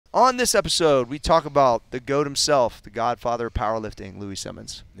On this episode, we talk about the GOAT himself, the godfather of powerlifting, Louie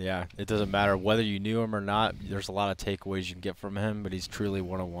Simmons. Yeah, it doesn't matter whether you knew him or not. There's a lot of takeaways you can get from him, but he's truly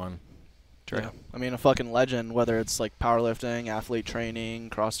one-on-one. Yeah. I mean, a fucking legend, whether it's like powerlifting, athlete training,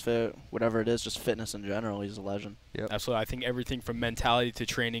 CrossFit, whatever it is, just fitness in general, he's a legend. Yep. Absolutely. I think everything from mentality to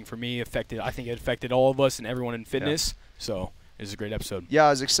training for me I think it affected all of us and everyone in fitness. Yeah. So it was a great episode. Yeah,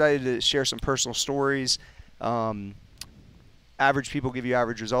 I was excited to share some personal stories. Average people give you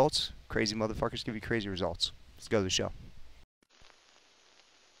average results. Crazy motherfuckers give you crazy results. Let's go to the show.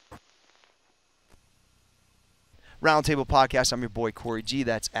 Roundtable Podcast. I'm your boy Cory G.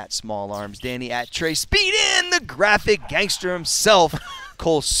 That's at Small Arms. Danny at Trey Speed and the graphic gangster himself,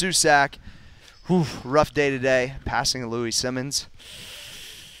 Cole Susak. Whew, rough day today. Passing Louie Simmons.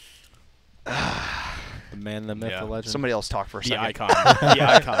 The man, the myth, the legend. Somebody else talk for a second. The icon. The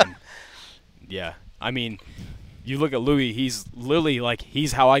icon. Yeah. I mean, you look at Louie, he's literally like,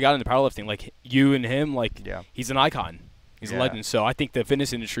 he's how I got into powerlifting. Like, you and him, like, he's an icon. He's a legend. So I think the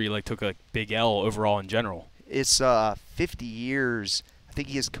fitness industry, like, took a big L overall in general. It's 50 years. I think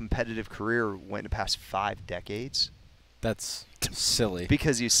his competitive career went past 5 decades. That's silly.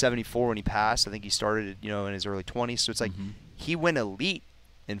 Because he was 74 when he passed. I think he started, in his early 20s. So it's like he went elite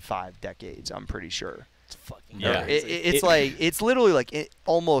in 5 decades, I'm pretty sure. It's fucking it's literally like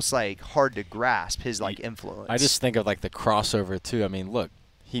almost like hard to grasp his like influence. I just think of like the crossover too. I mean, look,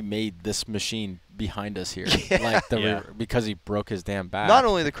 he made this machine behind us here, because he broke his damn back. Not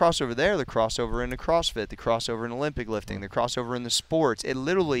only the crossover there, the crossover into CrossFit, the crossover in Olympic lifting, the crossover in the sports. It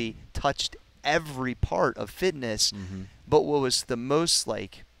literally touched every part of fitness. But what was the most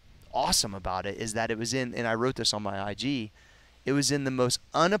like awesome about it is that it was in, and I wrote this on my IG, it was in the most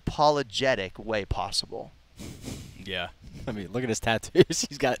unapologetic way possible. Yeah. I mean, look at his tattoos.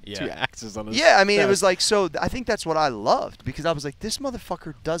 He's got 2 axes on his chest. I mean, it was like, so I think that's what I loved, because I was like, this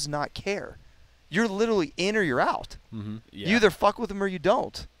motherfucker does not care. You're literally in or you're out. You either fuck with him or you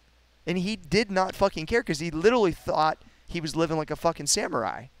don't. And he did not fucking care, because he literally thought he was living like a fucking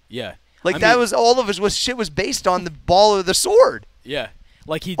samurai. Yeah. Like, that was all of his shit was based on the ball or the sword. Yeah.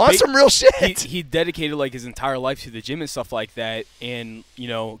 Like on some real shit. He dedicated like his entire life to the gym and stuff like that, and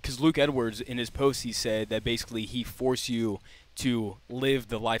because Luke Edwards in his post he said that basically he forced you to live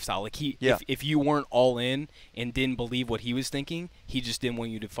the lifestyle. Like if you weren't all in and didn't believe what he was thinking, he just didn't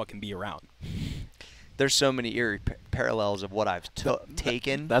want you to fucking be around. There's so many eerie parallels of what I've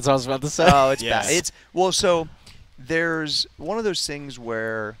taken. That's what I was about to say. Oh, it's bad. So there's one of those things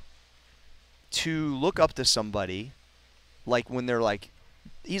where to look up to somebody, like when they're like.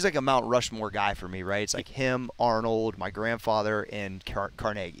 He's like a Mount Rushmore guy for me, right? It's like him, Arnold, my grandfather, and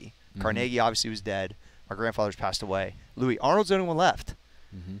Carnegie. Carnegie obviously was dead. My grandfather's passed away. Louie, Arnold's the only one left.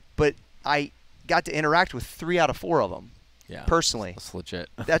 But I got to interact with 3 out of 4 of them personally. That's legit.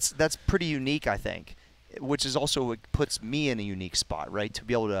 That's pretty unique, I think, which is also what puts me in a unique spot, right? To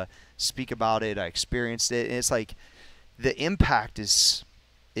be able to speak about it, I experienced it, and it's like the impact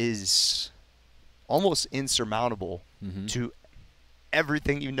is almost insurmountable to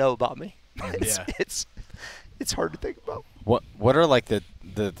everything you know about me. It's hard to think about. What are like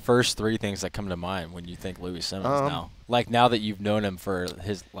the first 3 things that come to mind when you think Louie Simmons now? Like now that you've known him for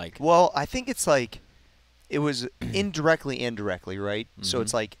his like. Well, I think it's like it was indirectly, right? So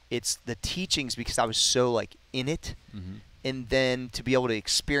it's like it's the teachings, because I was so like in it. And then to be able to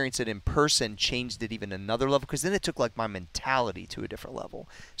experience it in person changed it even another level, because then it took like my mentality to a different level.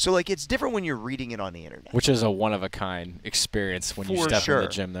 So like it's different when you're reading it on the internet. Which is a one-of-a-kind experience when you step in the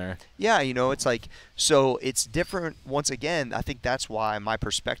gym there. Yeah, it's like, so it's different. Once again, I think that's why my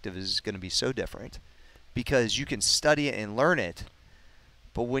perspective is going to be so different, because you can study it and learn it.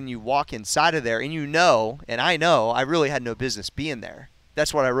 But when you walk inside of there and and I know I really had no business being there.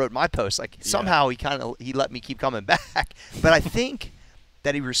 That's what I wrote in my post. Like somehow he let me keep coming back, but I think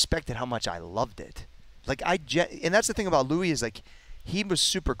that he respected how much I loved it. Like and that's the thing about Louie, is like he was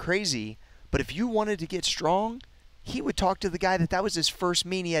super crazy, but if you wanted to get strong, he would talk to the guy that was his first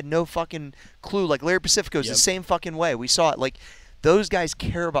meet. He had no fucking clue. Like Larry Pacifico's the same fucking way. We saw it. Like those guys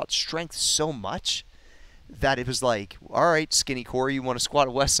care about strength so much that it was like, all right, skinny Cory, you want to squat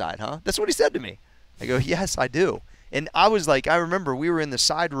at West Side, huh? That's what he said to me. I go, yes, I do. And I was like, I remember we were in the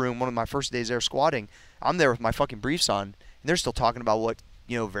side room one of my first days there squatting. I'm there with my fucking briefs on, and they're still talking about what,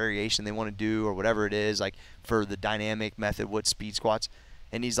 variation they want to do or whatever it is, like for the dynamic method, what speed squats.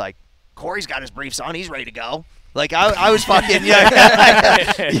 And he's like, Cory's got his briefs on. He's ready to go. Like I was fucking,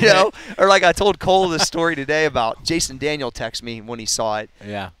 or like I told Cole this story today about Jason Daniel text me when he saw it.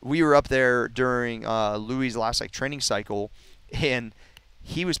 Yeah. We were up there during Louie's last like training cycle, and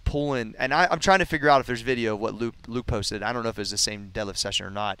he was pulling, and I'm trying to figure out if there's video of what Luke posted. I don't know if it was the same deadlift session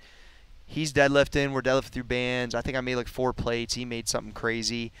or not. He's deadlifting. We're deadlifting through bands. I think I made like 4 plates. He made something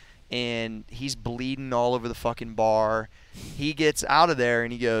crazy, and he's bleeding all over the fucking bar. He gets out of there,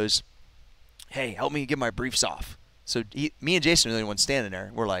 and he goes, hey, help me get my briefs off. So me and Jason are the only ones standing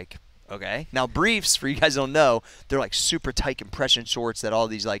there. We're like, okay. Now, briefs, for you guys who don't know, they're like super tight compression shorts that all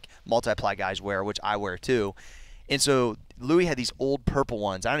these like multiply guys wear, which I wear too. And so Louie had these old purple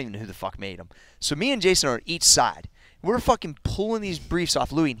ones. I don't even know who the fuck made them. So me and Jason are on each side. We're fucking pulling these briefs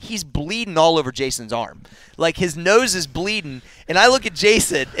off Louie, and he's bleeding all over Jason's arm. Like, his nose is bleeding, and I look at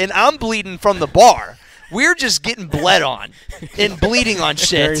Jason, and I'm bleeding from the bar. We're just getting bled on and bleeding on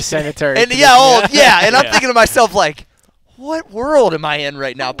shit. Very sanitary. And and I'm thinking to myself, like, what world am I in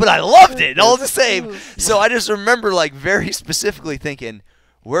right now? But I loved it all the same. So I just remember, like, very specifically thinking,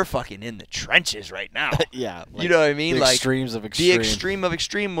 we're fucking in the trenches right now. Yeah. Like, you know what I mean? The like, extremes of extreme. The extreme of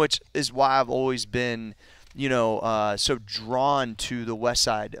extreme, which is why I've always been, so drawn to the West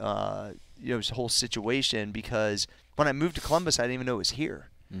Side, this whole situation, because when I moved to Columbus, I didn't even know it was here.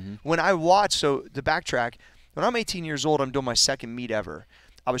 Mm-hmm. When I watched, so to backtrack, when I'm 18 years old, I'm doing my second meet ever.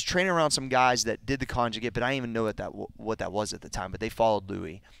 I was training around some guys that did the conjugate, but I didn't even know what that was at the time. But they followed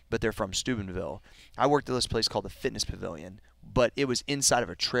Louie, but they're from Steubenville. I worked at this place called the Fitness Pavilion, but it was inside of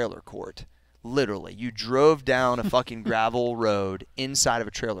a trailer court. Literally, you drove down a fucking gravel road inside of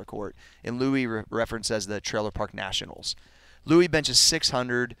a trailer court, and Louie referenced as the Trailer Park Nationals. Louie benches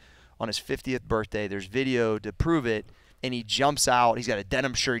 600 on his 50th birthday. There's video to prove it. And he jumps out. He's got a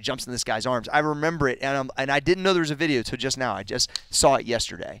denim shirt. He jumps in this guy's arms. I remember it, and I didn't know there was a video until just now. I just saw it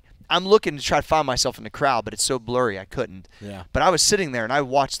yesterday. I'm looking to try to find myself in the crowd, but it's so blurry I couldn't. Yeah. But I was sitting there, and I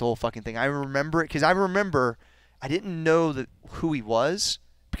watched the whole fucking thing. I remember it because I didn't know who he was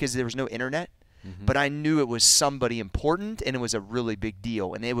because there was no internet. Mm-hmm. But I knew it was somebody important, and it was a really big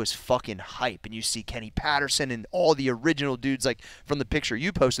deal, and it was fucking hype. And you see Kenny Patterson and all the original dudes, like from the picture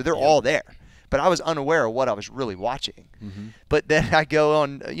you posted, they're all there. But I was unaware of what I was really watching. Mm-hmm. But then I go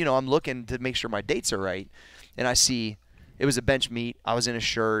on, I'm looking to make sure my dates are right, and I see it was a bench meet. I was in a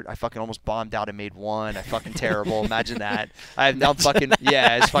shirt. I fucking almost bombed out and made one. I fucking terrible. Imagine that.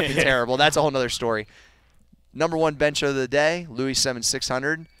 It's fucking terrible. That's a whole nother story. Number 1 bench of the day, Louie Simmons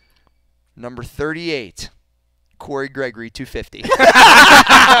 600. Number 38. Cory Gregory 250.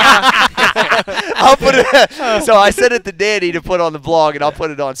 I'll put it. So I sent it to Danny to put on the blog, and I'll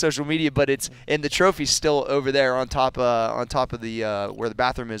put it on social media. But the trophy's still over there on top of the where the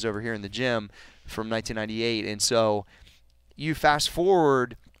bathroom is over here in the gym from 1998. And so you fast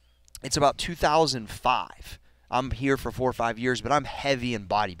forward, it's about 2005. I'm here for 4 or 5 years, but I'm heavy in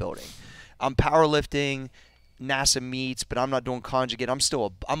bodybuilding. I'm powerlifting. NASA meets, but I'm not doing conjugate. I'm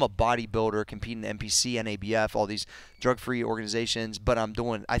a bodybuilder competing in NPC, NABF, all these drug-free organizations. But I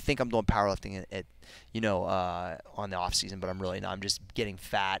think I'm doing powerlifting on the off season, but I'm really not. I'm just getting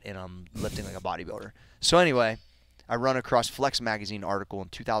fat and I'm lifting like a bodybuilder. So anyway, I run across Flex Magazine article in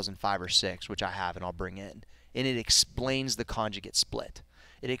 2005 or 6, which I have and I'll bring in, and it explains the conjugate split.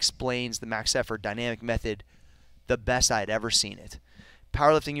 It explains the max effort dynamic method, the best I had ever seen it.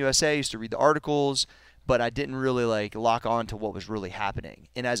 Powerlifting USA, I used to read the articles, but I didn't really lock on to what was really happening.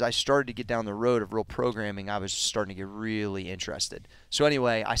 And as I started to get down the road of real programming, I was starting to get really interested. So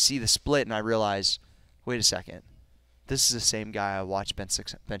anyway, I see the split and I realize, wait a second, this is the same guy I watched bench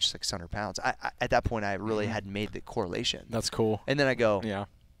 600 pounds. At that point, I really hadn't made the correlation. That's cool. And then I go, yeah,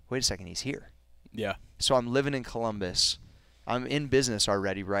 wait a second, he's here. Yeah. So I'm living in Columbus. I'm in business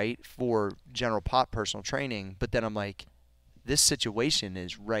already, right, for general pop personal training. But then I'm like, this situation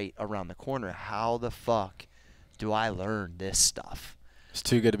is right around the corner. How the fuck do I learn this stuff? It's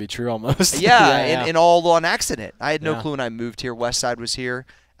too good to be true almost. Yeah, and all on accident. I had no clue when I moved here. Westside was here.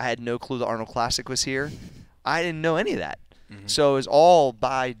 I had no clue the Arnold Classic was here. I didn't know any of that. Mm-hmm. So it was all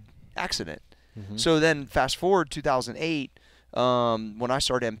by accident. Mm-hmm. So then fast forward 2008, when I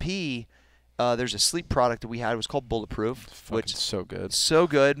started MP, there's a sleep product that we had. It was called Bulletproof, which so good. So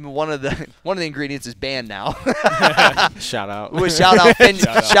good. One of the ingredients is banned now. Shout out. Shout out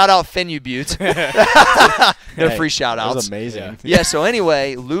Fenubute. No free shout outs. That was amazing. Yeah. So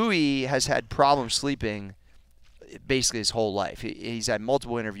anyway, Louie has had problems sleeping basically his whole life. He's had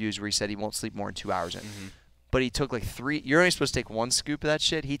multiple interviews where he said he won't sleep more than 2 hours in. Mm-hmm. But he took 3. You're only supposed to take 1 scoop of that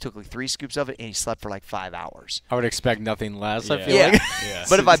shit. He took 3 scoops of it, and he slept for 5 hours. I would expect nothing less. Yeah. I feel like. Yeah.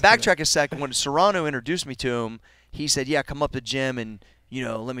 But if I backtrack a second, when Serrano introduced me to him, he said, "Yeah, come up to the gym and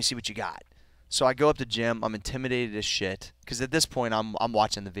let me see what you got." So I go up to the gym. I'm intimidated as shit because at this point I'm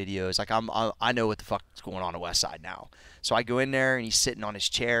watching the videos. I know what the fuck is going on at Westside now. So I go in there and he's sitting on his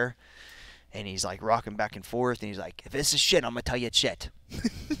chair. And he's like rocking back and forth, and he's like, if this is shit, I'm going to tell you it's shit.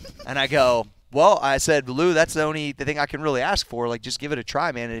 And I go, well, I said, Lou, that's the thing I can really ask for. Like, just give it a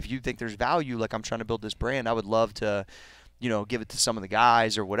try, man. And if you think there's value, like I'm trying to build this brand, I would love to, give it to some of the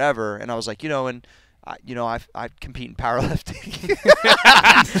guys or whatever. And I was like, I compete in powerlifting.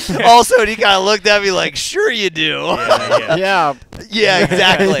 Also, and he kind of looked at me like, sure you do. Yeah. Yeah,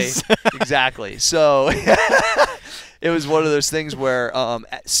 exactly. Exactly. So it was one of those things where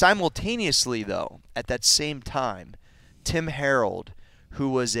simultaneously, though, at that same time, Tim Harold, who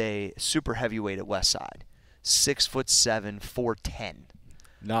was a super heavyweight at Westside, 6'7", 410.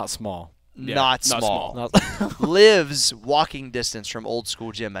 Not small. Yeah, Not small. Lives walking distance from old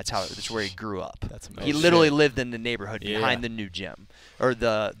school gym. That's where he grew up. That's amazing. He literally lived in the neighborhood behind the new gym, or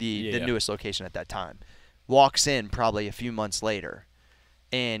the newest location at that time. Walks in probably a few months later,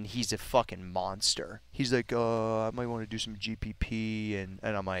 and he's a fucking monster. He's like, I might want to do some GPP, and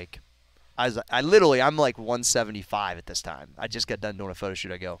I'm like, I'm like 175 at this time. I just got done doing a photo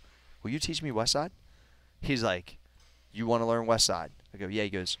shoot. I go, will you teach me Westside? He's like, you want to learn Westside? I go, yeah. He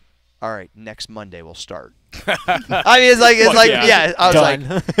goes, all right, next Monday we'll start. I mean, it's like, yeah. I was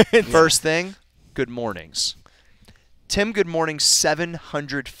like, first thing, good mornings. Tim, good mornings,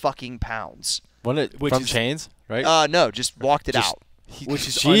 700 fucking pounds. From chains, right? No, just walked it out. Which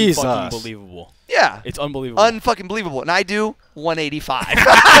is Jesus. unbelievable. Yeah. It's unbelievable. Unfucking believable. And I do 185.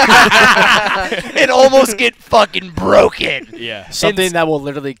 And almost get fucking broken. Yeah. Something that will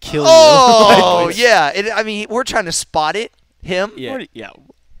literally kill you. Oh, yeah. I mean, we're trying to spot it. Him. Yeah.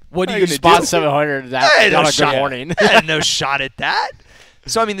 What are you You going to spot do? 700 I had on no a shot. good morning. I had no shot at that.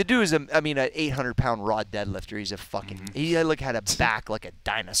 So, I mean, the dude is an 800-pound raw deadlifter. He's a fucking he had a back like a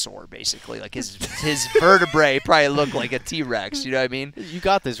dinosaur, basically. Like his vertebrae probably looked like a T-Rex. You know what I mean? You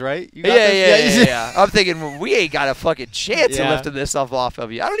got this, right? You got this? Yeah. I'm thinking, well, we ain't got a fucking chance of Yeah. lifting this stuff off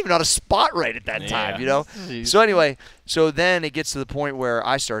of you. I don't even know how to spot right at that time, you know? Jeez. So anyway, then it gets to the point where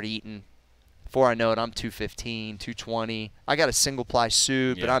I start eating. Before I know it, I'm 215, 220. I got a single-ply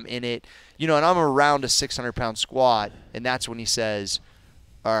suit, but I'm in it. And I'm around a 600-pound squat, and that's when he says,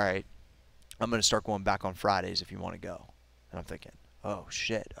 all right, I'm going to start going back on Fridays if you want to go. And I'm thinking, oh,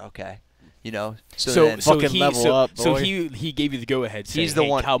 shit, okay. So fucking level up, boy. So he gave you the go-ahead. He's the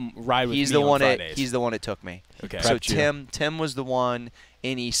one. Come ride with He's me the on one. Fridays. He's the one that took me. Okay. So Prepped you. Tim was the one,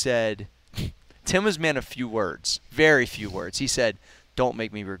 and he said, Tim was man of few words, very few words. He said, "Don't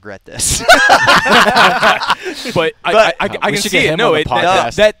make me regret this." But I can should see get it. him No, on the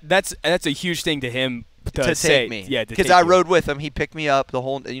podcast. that's a huge thing to him to say. take me. Yeah, because I rode with him. He picked me up the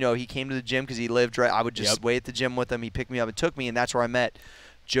whole. He came to the gym because he lived right. I would just wait at the gym with him. He picked me up and took me, and that's where I met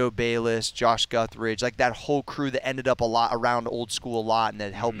Joe Bayless, Josh Guthridge, like that whole crew that ended up a lot around old school a lot and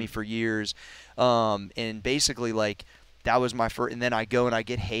that helped me for years. And basically, like, that was my first. And then I go and I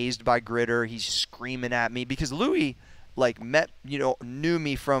get hazed by Gritter. He's screaming at me because Louie, like, knew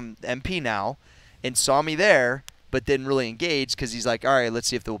me from MP now and saw me there, but didn't really engage because he's like, all right, let's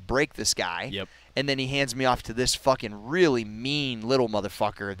see if they'll break this guy. Yep. And then he hands me off to this fucking really mean little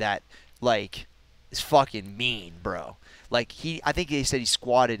motherfucker that, like, is fucking mean, bro. Like, I think they said he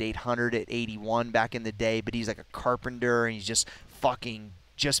squatted 800 at 81 back in the day, but he's like a carpenter and he's just fucking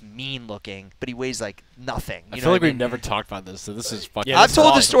just mean looking, but he weighs like nothing. I feel like we've never talked about this, so this is fucking I've told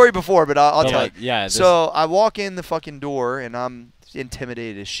awesome. this story before, but I'll tell you. Yeah. So I walk in the fucking door and I'm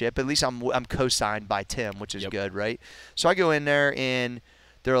intimidated as shit, but at least I'm co-signed by Tim, which is good, right? So I go in there and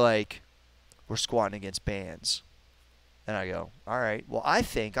they're like, we're squatting against bands. And I go, all right, well, I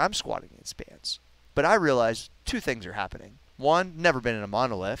think I'm squatting against bands. But I realize two things are happening. One, never been in a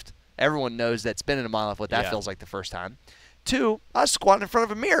monolift. Everyone knows that's been in a monolift what that feels like the first time. Two, I was squatting in front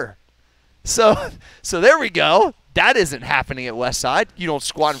of a mirror. So there we go. That isn't happening at Westside. You don't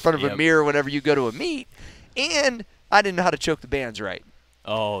squat in front of a mirror whenever you go to a meet. And I didn't know how to choke the bands right.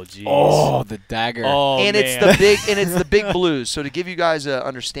 Oh, jeez. Oh, the dagger. Oh, and man. it's the big blues. So to give you guys an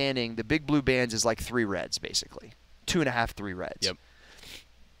understanding, the big blue bands is like 3 reds basically, 2.5, 3 reds. Yep.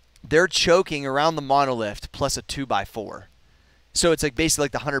 They're choking around the monolift plus a 2x4. So it's like basically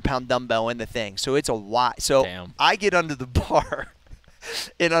like the 100-pound dumbbell in the thing. So it's a wide. So Damn. I get under the bar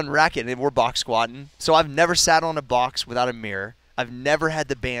and unrack it, and we're box squatting. So I've never sat on a box without a mirror. I've never had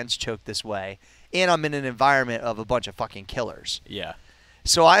the bands choke this way. And I'm in an environment of a bunch of fucking killers. Yeah.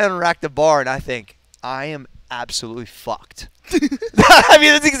 So I unrack the bar, and I think, I am absolutely fucked. I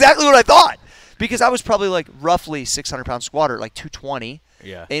mean, that's exactly what I thought. Because I was probably like roughly 600-pound squatter, like 220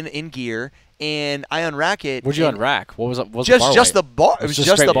 in gear. And I unrack it. What'd you unrack? What was the bar just weight? the bar. It was just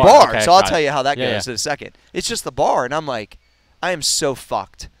straight the bar. bar. Okay, so I'll got tell it. you how that Yeah, goes in a second. It's just the bar, and I'm like, I am so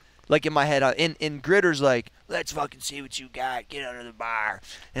fucked. Like in my head, and Gritter's like, let's fucking see what you got. Get under the bar.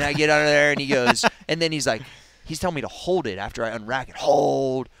 And I get under there, and he goes, and then he's like, he's telling me to hold it after I unrack it.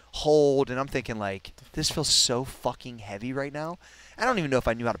 Hold. And I'm thinking, like, this feels so fucking heavy right now. I don't even know if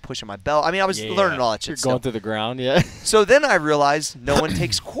I knew how to push on my belt. I mean, I was learning all that shit. You're going through the ground, yeah. So then I realized no one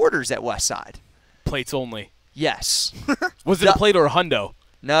takes quarters at Westside. Plates only. Yes. Was it a plate or a hundo?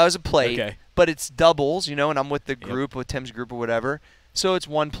 No, it was a plate. Okay. But it's doubles, you know, and I'm with the group, with Tim's group or whatever. So it's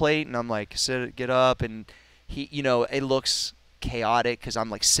one plate, and I'm like, get up, and he, you know, it looks chaotic because I'm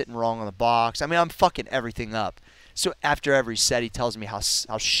like sitting wrong on the box. I mean, I'm fucking everything up. So after every set, he tells me how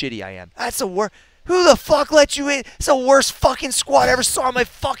shitty I am. That's the worst. Who the fuck let you in? It's the worst fucking squat I ever saw in my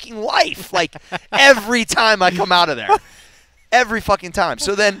fucking life. Like, every time I come out of there. Every fucking time.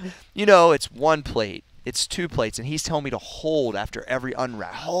 So then, you know, it's one plate. It's two plates. And he's telling me to hold after every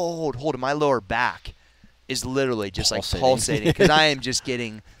unwrap. Hold. And my lower back is literally just like pulsating. Because I am just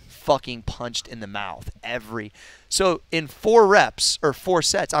getting fucking punched in the mouth. So in 4 reps, or 4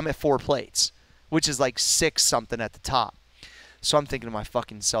 sets, I'm at 4 plates. Which is like 6 something at the top. So I'm thinking to my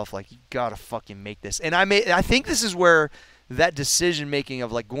fucking self, like, you gotta fucking make this. And I think this is where that decision making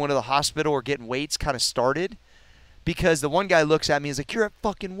of like going to the hospital or getting weights kind of started, because the one guy looks at me and is like, "You're at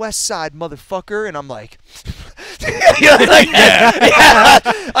fucking West Side, motherfucker," and I'm like,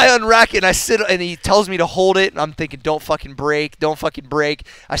 I unrack it and I sit, and he tells me to hold it, and I'm thinking, don't fucking break.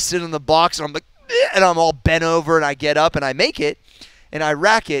 I sit in the box and I'm like, and I'm all bent over, and I get up and I make it, and I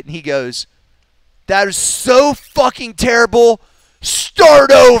rack it, and he goes, "That is so fucking terrible.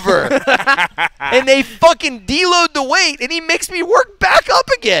 Start over." And they fucking deload the weight, and he makes me work back up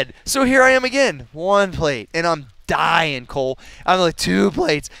again. So here I am again, 1 plate, and I'm dying, Cole. I'm like 2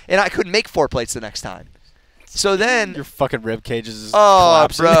 plates, and I couldn't make 4 plates the next time. So then your fucking rib cages is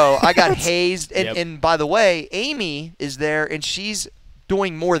collapsing. Bro, I got hazed. And by the way, Amy is there, and she's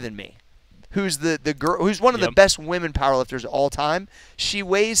doing more than me. Who's the girl? Who's one of the best women powerlifters of all time? She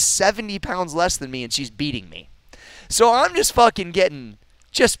weighs 70 pounds less than me, and she's beating me. So I'm just fucking getting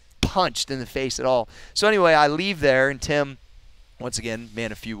just punched in the face at all. So anyway, I leave there, and Tim, once again,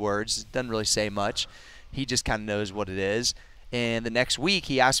 man, a few words, doesn't really say much. He just kind of knows what it is. And the next week,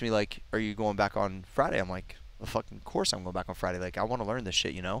 he asked me, like, "Are you going back on Friday?" I'm like, "Well, fucking course I'm going back on Friday. Like, I want to learn this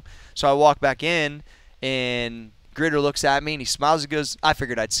shit, you know." So I walk back in, and Gritter looks at me, and he smiles and goes, "I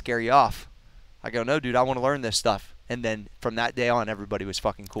figured I'd scare you off." I go, "No, dude, I want to learn this stuff." And then from that day on, everybody was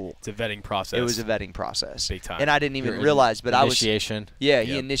fucking cool. It's a vetting process. It was a vetting process. Big time. And I didn't even realize, but initiation.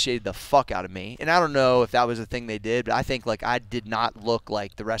 He initiated the fuck out of me. And I don't know if that was a thing they did, but I think, like, I did not look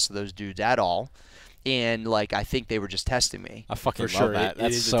like the rest of those dudes at all. And, like, I think they were just testing me. I fucking love that.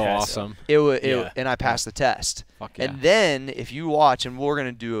 That's so awesome. And I passed the test. Fuck yeah. And then if you watch, and we're going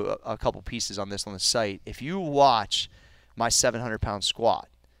to do a couple pieces on this on the site, if you watch my 700-pound squat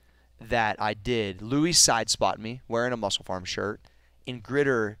that I did, Louie side spot me wearing a Muscle Farm shirt, and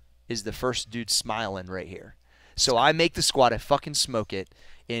Gritter is the first dude smiling right here. So I make the squat, I fucking smoke it,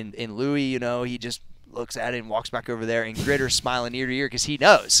 and Louie, you know, he just looks at it and walks back over there, and Gritter's smiling ear to ear because he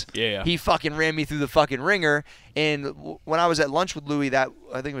knows. Yeah. He fucking ran me through the fucking ringer. And when I was at lunch with Louie, that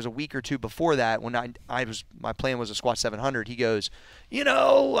I think it was a week or 2 before that, when my plan was to squat 700, he goes, "You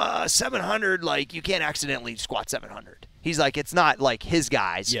know, 700, like, you can't accidentally squat 700. He's like, it's not like his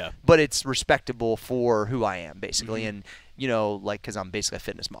guys, but it's respectable for who I am, basically. And, you know, like, because I'm basically a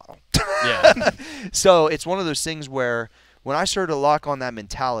fitness model. Yeah. So it's one of those things where when I started to lock on that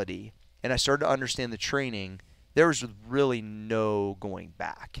mentality and I started to understand the training, there was really no going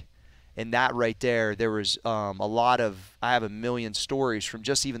back. And that right there, there was a lot of, I have a million stories from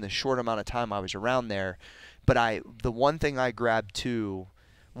just even the short amount of time I was around there. But the one thing I grabbed too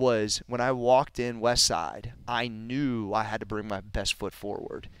was when I walked in West Side, I knew I had to bring my best foot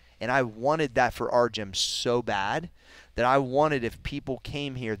forward. And I wanted that for our gym so bad that I wanted, if people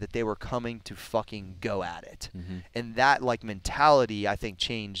came here, that they were coming to fucking go at it. And that, like, mentality, I think,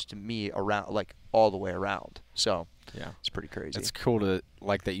 changed me around, like, all the way around. So yeah, it's pretty crazy. It's cool to,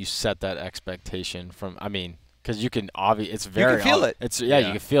 like, that you set that expectation from, I mean, because you can it's very, you can feel it. It's you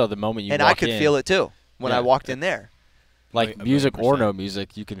can feel it the moment you walk in. And I could feel it too when I walked in there. Like, music or no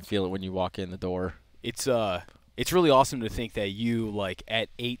music, you can feel it when you walk in the door. It's really awesome to think that you, like, at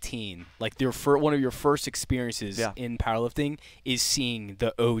 18, like, one of your first experiences in powerlifting is seeing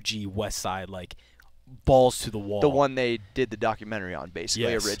the OG West Side, like, balls to the wall. The one they did the documentary on,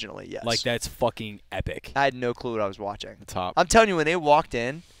 basically, originally, yes. Like, that's fucking epic. I had no clue what I was watching. The top. I'm telling you, when they walked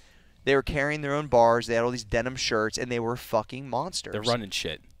in, they were carrying their own bars, they had all these denim shirts, and they were fucking monsters. They're running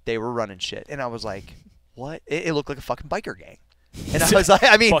shit. They were running shit. And I was like, what? It looked like a fucking biker gang. And I was like,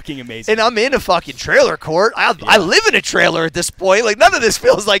 I mean, fucking amazing. And I'm in a fucking trailer court. I live in a trailer at this point. Like, none of this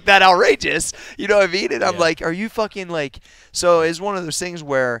feels like that outrageous. You know what I mean? And I'm like, are you fucking like? So it's one of those things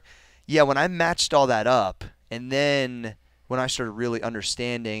where, yeah, when I matched all that up, and then when I started really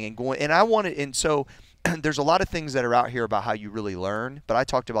understanding and going, and I wanted, and so there's a lot of things that are out here about how you really learn. But I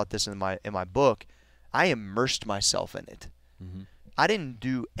talked about this in my book. I immersed myself in it. Mm-hmm. I didn't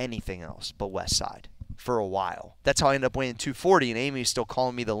do anything else but West Side for a while. That's how I ended up weighing 240, and Amy's still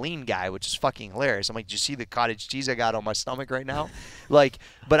calling me the lean guy, which is fucking hilarious. I'm like, do you see the cottage cheese I got on my stomach right now? Like,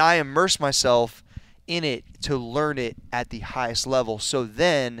 but I immersed myself in it to learn it at the highest level. So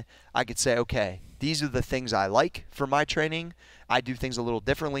then I could say, okay, these are the things I like for my training. I do things a little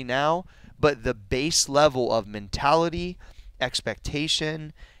differently now, but the base level of mentality,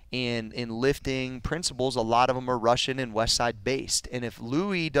 expectation, and in lifting principles, a lot of them are Russian and West Side based. And if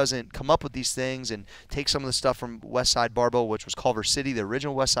Louie doesn't come up with these things and take some of the stuff from West Side Barbell, which was Culver City, the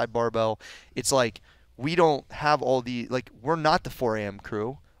original West Side Barbell, it's like we don't have all the, like, we're not the 4 a.m.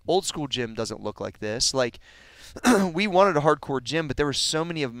 crew. Old school gym doesn't look like this. Like, we wanted a hardcore gym, but there were so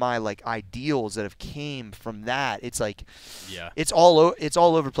many of my like ideals that have came from that. It's like, it's all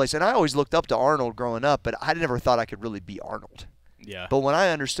over the place. And I always looked up to Arnold growing up, but I never thought I could really be Arnold. Yeah. But when I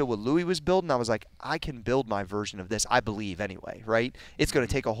understood what Louie was building, I was like, I can build my version of this. I believe anyway, right? It's going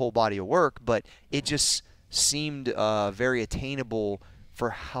to take a whole body of work, but it just seemed very attainable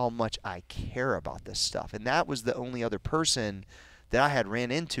for how much I care about this stuff. And that was the only other person that I had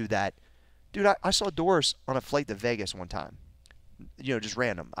ran into that, dude, I saw Doris on a flight to Vegas one time. You know, just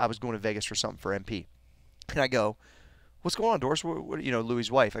random. I was going to Vegas for something for MP. And I go, what's going on, Doris? What, you know, Louie's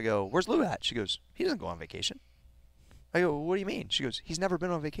wife. I go, where's Lou at? She goes, he doesn't go on vacation. I go, what do you mean? She goes, he's never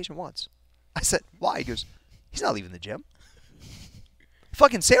been on vacation once. I said, why? He goes, he's not leaving the gym.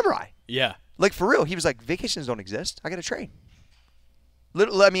 Fucking samurai. Yeah. Like, for real. He was like, vacations don't exist. I got to train.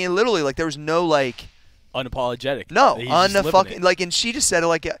 Literally, like, there was no, like... Unapologetic. No, unfucking... Like, and she just said it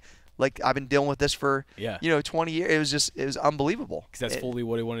like, I've been dealing with this for, 20 years. It was unbelievably. Because that's fully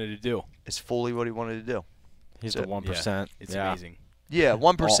what he wanted to do. It's fully what he wanted to do. He's the 1%. It's amazing. Yeah,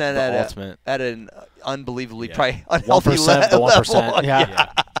 1% at an unbelievably probably unhealthy 1%, the 1%.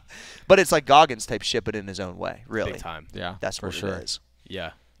 Yeah. But it's like Goggins type ship it in his own way, really. Big time. Yeah, that's for what sure. it is.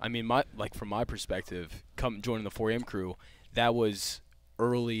 Yeah, I mean, from my perspective, joining the 4AM crew, that was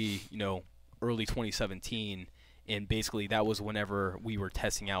early 2017. And basically, that was whenever we were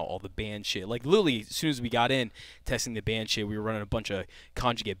testing out all the band shit. Like, literally, as soon as we got in, testing the band shit, we were running a bunch of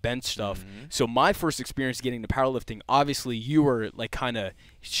conjugate bench stuff. Mm-hmm. So my first experience getting to powerlifting, obviously, you were, like, kind of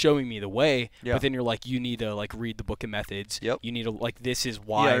showing me the way. Yeah. But then you're like, you need to, like, read the book of methods. Yep. You need to, like, this is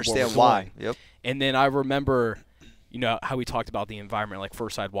why. You understand why. Yep. And then I remember... You know how we talked about the environment, like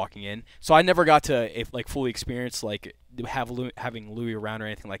first side walking in. So I never got to fully experience like having Louie around or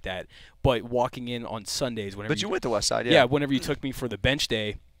anything like that. But walking in on Sundays, whenever you went to West Side, yeah, whenever you took me for the bench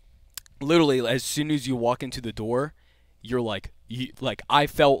day, literally as soon as you walk into the door, you're like I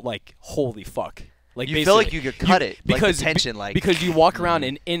felt like holy fuck, like you feel like you could cut it because like the tension, because you walk around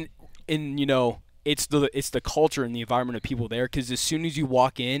and you know it's the culture and the environment of people there. Because as soon as you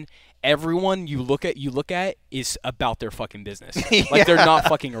walk in, everyone you look at is about their fucking business. Like they're not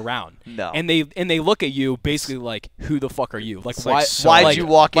fucking around. No. And they look at you basically like, who the fuck are you? Like why'd you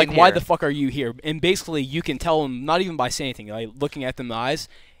walk in like here? Why the fuck are you here? And basically you can tell them, not even by saying anything, like looking at them in the eyes,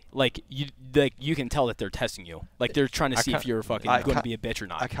 like you can tell that they're testing you. Like they're trying to see if you're fucking going to be a bitch or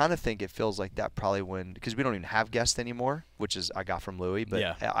not. I kind of think it feels like that probably because we don't even have guests anymore, which is I got from Louie, but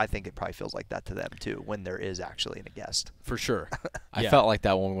yeah. I think it probably feels like that to them too when there is actually a guest. For sure. I felt like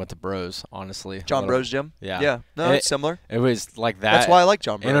that when we went to Bros, honestly. John Bros gym? Yeah. Yeah. No, it's similar. It was like that. That's why I like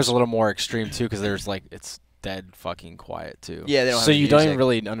John Bros. And it was a little more extreme too because there's like it's dead fucking quiet too. Yeah, they don't so have you don't even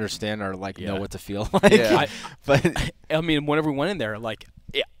really understand or like know what to feel like. Yeah. But I mean, whenever we went in there, like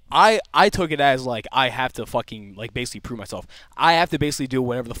I took it as like I have to fucking like basically prove myself. I have to basically do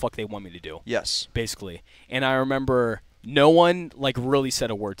whatever the fuck they want me to do. Yes. Basically. And I remember no one like really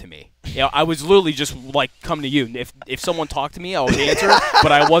said a word to me. You know, I was literally just like coming to you. If someone talked to me, I would answer,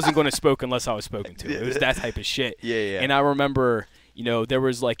 but I wasn't going to spoke unless I was spoken to. It was that type of shit. Yeah. And I remember, you know, there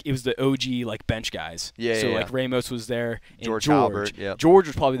was like it was the OG like bench guys. Yeah. So like Ramos was there and George Albert, yep. George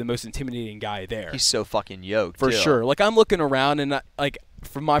was probably the most intimidating guy there. He's so fucking yoked. For sure. Like I'm looking around and like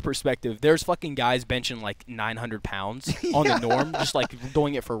from my perspective, there's fucking guys benching like 900 pounds on the norm, just like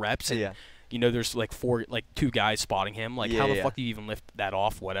doing it for reps. And, you know, there's like two guys spotting him. Like, how the fuck do you even lift that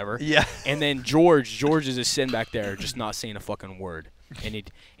off? Whatever. Yeah. And then George is just sitting back there, just not saying a fucking word.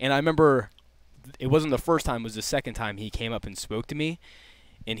 And I remember it wasn't the first time; it was the second time he came up and spoke to me,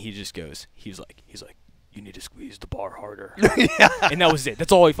 and he just goes, he's like, you need to squeeze the bar harder. Yeah. And that was it.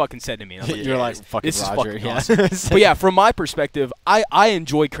 That's all he fucking said to me. And I was like, You're like, fucking this Roger. is fucking awesome. But yeah, from my perspective, I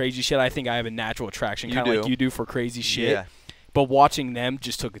enjoy crazy shit. I think I have a natural attraction, kind of like you do for crazy shit. Yeah. But watching them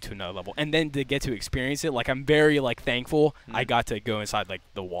just took it to another level. And then to get to experience it, like, I'm very, like, thankful I got to go inside, like,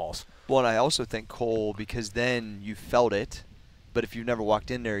 the walls. Well, and I also think, Cole, because then you felt it, but if you've never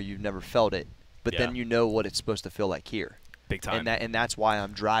walked in there, you've never felt it. But then you know what it's supposed to feel like here. Big time. And that's why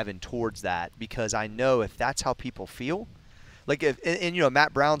I'm driving towards that, because I know if that's how people feel, like if and you know,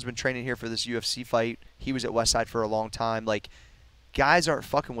 Matt Brown's been training here for this UFC fight. He was at Westside for a long time. Like, guys aren't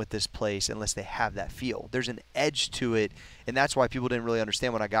fucking with this place unless they have that feel. There's an edge to it, and that's why people didn't really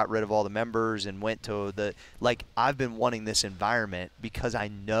understand when I got rid of all the members and went to the, like, I've been wanting this environment because I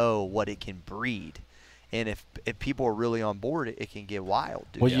know what it can breed. And if people are really on board, it can get wild,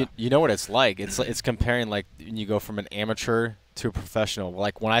 dude. Well, you know what it's like. It's comparing, like, when you go from an amateur to a professional.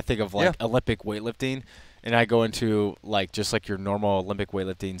 Like, when I think of, like, Olympic weightlifting, and I go into, like, just like your normal Olympic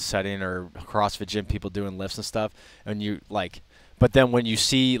weightlifting setting or CrossFit gym, people doing lifts and stuff, and you, like, but then when you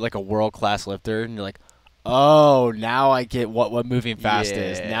see, like, a world-class lifter, and you're like, oh, now I get what moving fast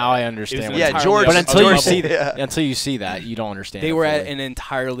is. Now I understand. Yeah, George. But until you see that, you don't understand. They were at an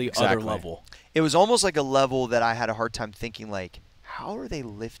entirely other level. It was almost like a level that I had a hard time thinking, like, how are they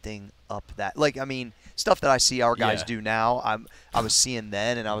lifting up that? Like, I mean, stuff that I see our guys do now, I was seeing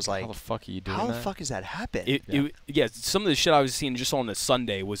then, and I was like, how the fuck are you doing how that? the fuck does that happen? Some of the shit I was seeing just on a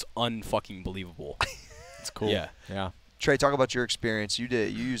Sunday was unfucking believable. It's cool. Yeah. Trey, talk about your experience. You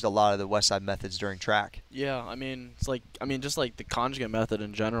used a lot of the Westside methods during track. Yeah, I mean, just like the conjugate method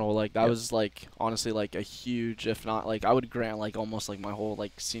in general, like that was like honestly like a huge, if not like I would grant like almost like my whole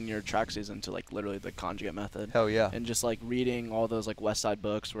like senior track season to like literally the conjugate method. Hell yeah. And just like reading all those like Westside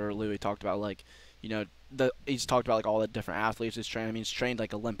books where Louie talked about like, you know, he's talked about like all the different athletes he's trained. I mean, he's trained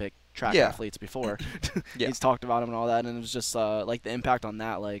like Olympic track athletes before. He's talked about them and all that, and it was just like the impact on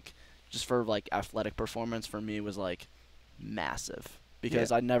that, like just for like athletic performance for me was like massive,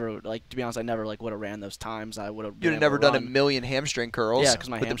 because I never, like, to be honest, I never like would have ran those times. I would have. You'd have never done a million hamstring curls. Yeah, because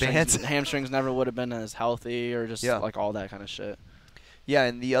my hamstrings never would have been as healthy, or just like all that kind of shit. Yeah,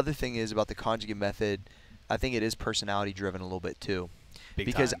 and the other thing is about the conjugate method, I think it is personality driven a little bit too,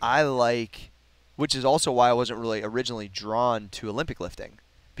 because I like, which is also why I wasn't really originally drawn to Olympic lifting,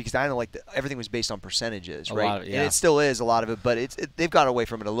 because I don't like everything was based on percentages, right? And it still is a lot of it, but they've got away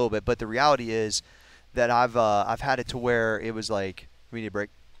from it a little bit. But the reality is that I've had it to where it was like, we need a break.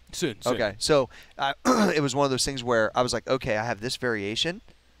 Soon. Okay, so it was one of those things where I was like, okay, I have this variation,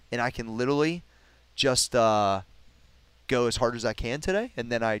 and I can literally just go as hard as I can today, and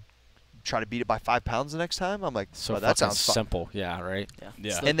then I try to beat it by 5 pounds the next time. I'm like, so that sounds simple. Yeah, right?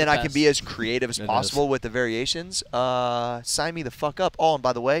 Yeah. And then I can be as creative as possible with the variations. Sign me the fuck up. Oh, and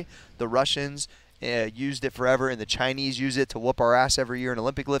by the way, the Russians used it forever, and the Chinese use it to whoop our ass every year in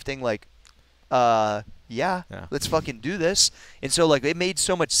Olympic lifting. Like, let's fucking do this. And so, like, it made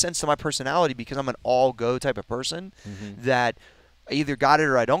so much sense to my personality, because I'm an all-go type of person, that I either got it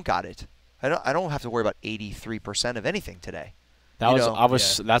or I don't got it. I don't have to worry about 83% of anything today.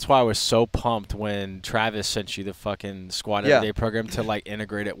 That's why I was so pumped when Travis sent you the fucking Squat Every Day program to like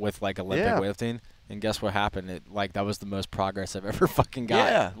integrate it with like Olympic weightlifting. And guess what happened? That was the most progress I've ever fucking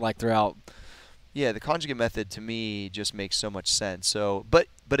got. Like throughout. Yeah, the conjugate method to me just makes so much sense. So, but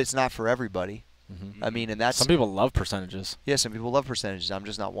it's not for everybody. I mean, and that's, some people love percentages. Yeah, some people love percentages. I'm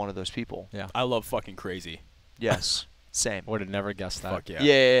just not one of those people. Yeah, I love fucking crazy. Yes, same. Would have never guessed that. Fuck yeah.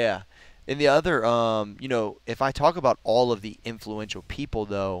 Yeah. And the other, you know, if I talk about all of the influential people,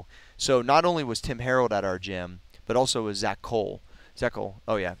 though, so not only was Tim Harold at our gym, but also was Zach Cole.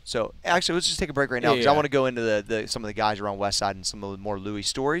 Oh, yeah. So, actually, let's just take a break right now, because I want to go into some of the guys around Westside and some of the more Louie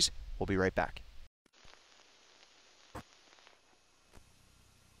stories. We'll be right back.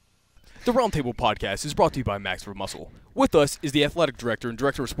 The Roundtable podcast is brought to you by Max for Muscle. With us is the athletic director and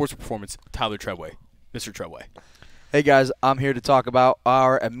director of sports performance, Tyler Treadway. Mr. Treadway. Hey guys, I'm here to talk about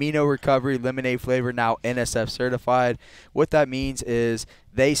our Amino Recovery Lemonade flavor, now NSF certified. What that means is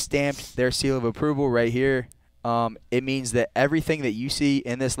they stamped their seal of approval right here. It means that everything that you see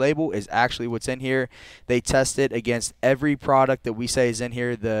in this label is actually what's in here. They tested against every product that we say is in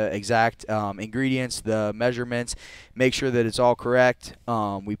here, the exact ingredients, the measurements, make sure that it's all correct.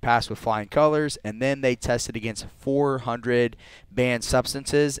 We passed with flying colors, and then they tested against 400 banned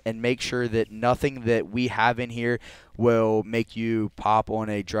substances and make sure that nothing that we have in here will make you pop on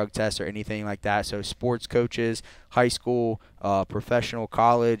a drug test or anything like that. So sports coaches, high school, professional,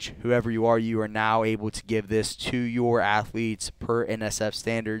 college, whoever you are now able to give this to your athletes per NSF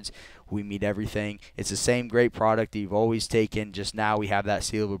standards. We meet everything. It's the same great product that you've always taken, just now we have that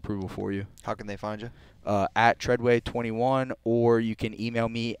seal of approval for you. How can they find you? at Treadway21, or you can email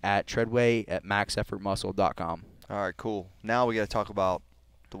me at treadway@maxeffortmuscle.com. All right, cool. Now we got to talk about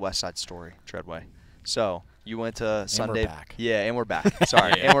the West Side story, Treadway. So you went to Sunday. And we're back. Yeah, and we're back.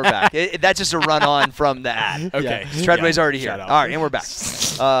 Sorry, and we're back. That's just a run-on from the ad. Okay. Treadway's already here. Shout out. All right, and we're back.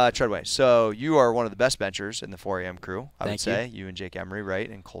 Treadway, so you are one of the best benchers in the 4AM crew, I would say. You and Jake Emery, right,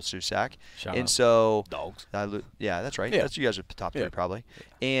 and Cole Susak. Shout and out. so Dogs. yeah, that's right. Yeah. That's you guys are top three probably.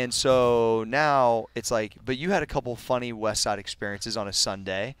 And so now it's like, but you had a couple funny West Side experiences on a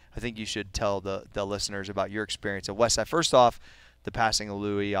Sunday. I think you should tell the listeners about your experience at West Side. First off, the passing of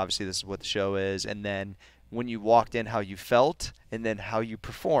Louie. Obviously, this is what the show is, and then when you walked in, how you felt, and then how you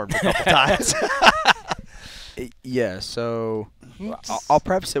performed a couple times. Yeah, so I'll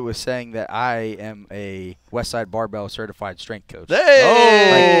preface it with saying that I am a Westside Barbell certified strength coach.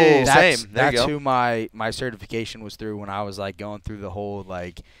 Hey, That's, same. There you that's go. who my certification was through when I was like going through the whole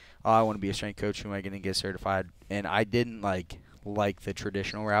like, oh, I want to be a strength coach. Who am I going to get certified? And I didn't like the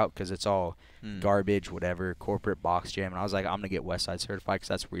traditional route because it's all garbage, whatever, corporate box gym. And I was like, I'm going to get Westside certified because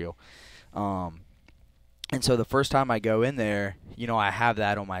that's real. And so the first time I go in there, you know, I have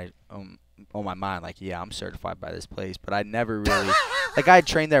that on my mind, like, yeah, I'm certified by this place. But I never really, like, I had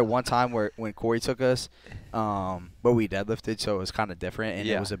trained there one time when Cory took us, but we deadlifted, so it was kind of different. And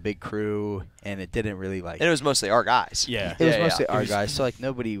it was a big crew, and it didn't really, like. And it was mostly our guys. Yeah. It was mostly our guys, so, like,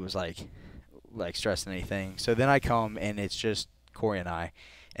 nobody was, like stressing anything. So then I come, and it's just Cory and I.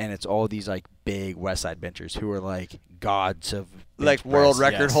 And it's all these, like, big Westside benchers who are, like, gods of like world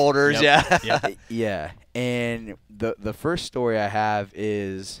press. record holders. Yep. Yeah. Yeah. And the first story I have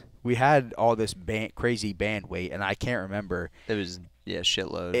is we had all this crazy band weight, and I can't remember. It was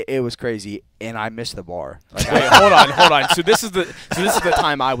shitload. It was crazy, and I missed the bar. Like, Wait, hold on. So this is the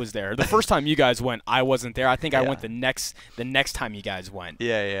time I was there. The first time you guys went, I wasn't there. I think I went the next time you guys went.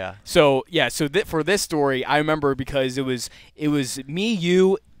 Yeah. So for this story, I remember because it was me,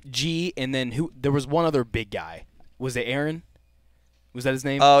 you, G, and then there was one other big guy. Was it Aaron? Was that his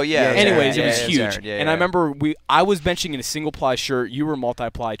name? Oh yeah. Anyways, it was huge. Aaron. Yeah, and I remember I was benching in a single ply shirt. You were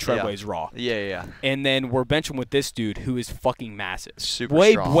multi-ply. Treadway's raw. Yeah. And then we're benching with this dude who is fucking massive. Super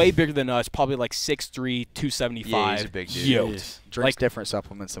way strong. way bigger than us. Probably like 6'3", 275. Yeah, he's a big dude. Yoked. drinks different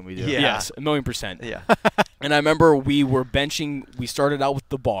supplements than we do. Yeah. Yes, 1,000,000%. Yeah. And I remember we were benching. We started out with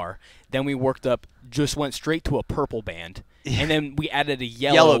the bar. Then we worked up. Just went straight to a purple band. And then we added a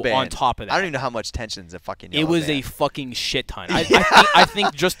yellow band on top of that. I don't even know how much tension's a fucking yellow It was band. a fucking shit ton. I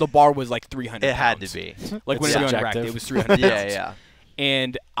think just the bar was like 300 It had pounds. to be. Like when It's we were on rack, subjective. it was 300 pounds. Yeah.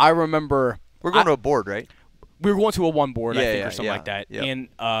 And I remember We're going to a board, right? we were going to a one board, I Yeah, think, yeah, or something yeah. like that. Yep. And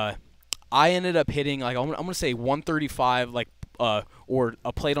I ended up hitting like I'm gonna say 135, like or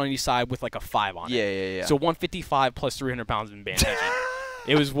a plate on each side with like a 5 on it. Yeah. So 155 plus 300 pounds in band tension.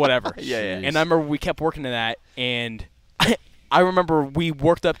 It was whatever. Yeah. And I remember we kept working to that, and I remember we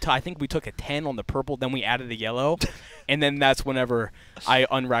worked up to, I think we took a 10 on the purple, then we added the yellow, and then that's whenever I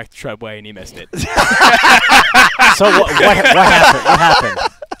unracked Treadway and he missed it. So what happened? What happened?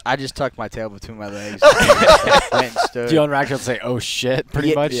 I just tucked my tail between my legs. Went and stood. Do you unrack it and say, "Oh shit"?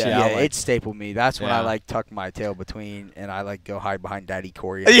 Pretty much. Yeah, like- it stapled me. That's when I Yeah. like tuck my tail between, and I like go hide behind Daddy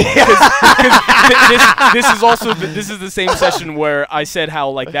Cory. This is also this is the same session where I said how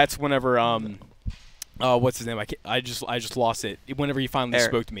like that's whenever what's his name? I just lost it. Whenever he finally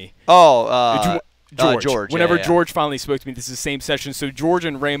Eric. spoke to me. Oh, George. Whenever Yeah. George finally spoke to me, this is the same session. So George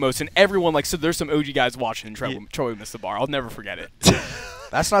and Ramos and everyone, like, so there's some OG guys watching, and Troy missed the bar. I'll never forget it.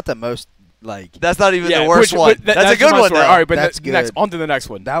 That's not the most like. That's not even the worst which- one. but That's a good my one, story. though. All right, but That's next, good. on to the next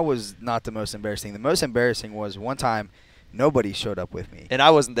one. That was not the most embarrassing. The most embarrassing was one time nobody showed up with me. And I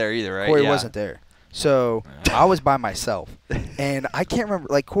wasn't there either, right? Cory Yeah. wasn't there. So I was by myself, and I can't remember.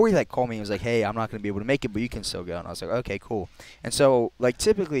 Like Cory, like called me and was like, "Hey, I'm not gonna be able to make it, but you can still go." And I was like, "Okay, cool." And so like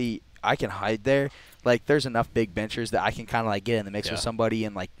typically I can hide there. Like there's enough big benchers that I can kind of like get in the mix with somebody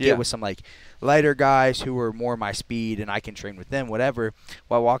and like get with some like lighter guys who are more my speed, and I can train with them, whatever.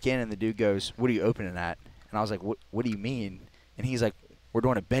 Well, I walk in and the dude goes, "What are you opening at?" And I was like, "What do you mean?" And he's like, "We're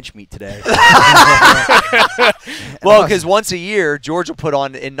doing a bench meet today." Well, because once a year, George will put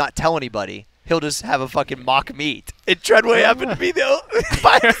on and not tell anybody. He'll just have a fucking mock meet. And Treadway happened to be the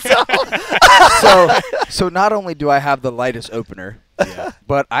by himself. so not only do I have the lightest opener,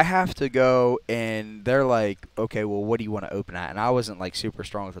 but I have to go and they're like, "Okay, well, what do you want to open at?" And I wasn't like super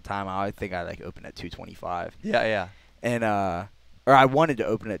strong at the time. I think I like opened at 225. Yeah. And or I wanted to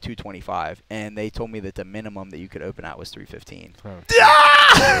open at 225, and they told me that the minimum that you could open at was 315.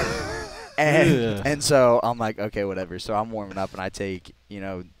 And so I'm like, okay, whatever. So I'm warming up, and I take,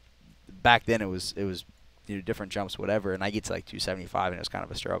 back then it was different jumps, whatever, and I get to like 275, and it was kind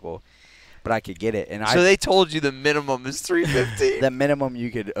of a struggle. but I could get it. And So they told you the minimum is 315. the minimum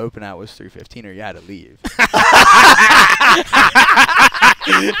you could open at was 315, or you had to leave.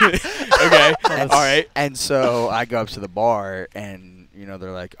 Okay. All right. And so I go up to the bar, and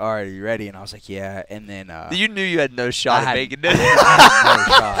they're like, "All right, are you ready?" And I was like, "Yeah." And then You knew you had no shot at making it. no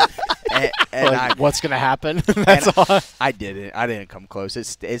shot. And what's gonna happen? That's all. I didn't. I didn't come close.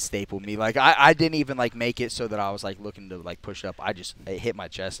 It stapled me. Like I didn't even make it so that I was looking to push up. It hit my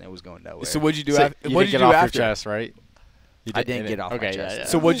chest and it was going nowhere. So what'd you do? So after? you What did didn't you get do off after? your chest, right? I didn't get off my Okay, chest. yeah.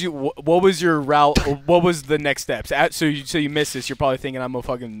 So what was your route? What was the next steps? So you missed this. You're probably thinking I'm a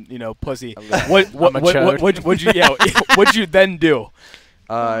fucking pussy. What'd you then do?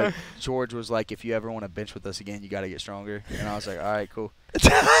 George was like, "If you ever want to bench with us again, you got to get stronger." And I was like, "All right, cool." So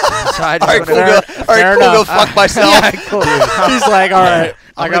I just All right, cool. went Go fuck myself. Yeah, cool. He's like, all right,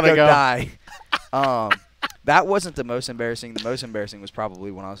 I I'm gotta gonna go. die. That wasn't the most embarrassing. The most embarrassing was probably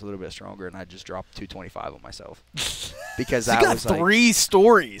when I was a little bit stronger and I just dropped 225 on myself. Because You that got was 3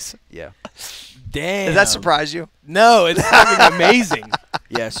 stories. yeah. Damn. Does that surprise you? No, it's fucking amazing.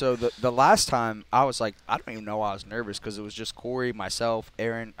 Yeah, so the last time I was like, I don't even know why I was nervous because it was just Cory, myself,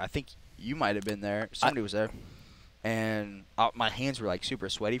 Aaron. I think you might have been there. Somebody was there. And my hands were super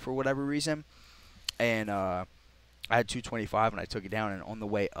sweaty for whatever reason. And I had 225 and I took it down, and on the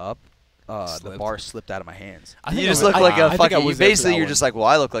way up, the bar slipped out of my hands. You just look like a fucking. Basically, you're just like, well,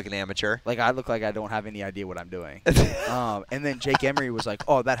 I look like an amateur. I look like I don't have any idea what I'm doing. And then Jake Emery was like,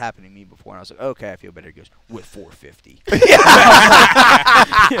 "Oh, that happened to me before." And I was like, "Okay, I feel better." He goes, "With 450."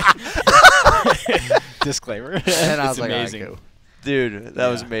 Disclaimer. And I was It's like, amazing. "All right, cool." Dude, that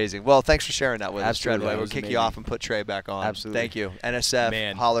was amazing. Well, thanks for sharing that with Absolutely, us, Treadway. that We'll was kick you amazing. off and put Trey back on. Absolutely. Thank you. NSF,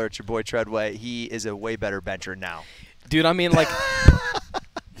 Man. holler at your boy Treadway. He is a way better bencher now. Dude, I mean,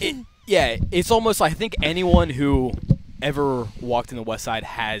 it's almost, I think anyone who ever walked in the West Side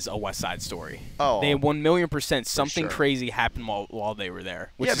has a West Side story. Oh. They 1,000,000% something sure. crazy happened while they were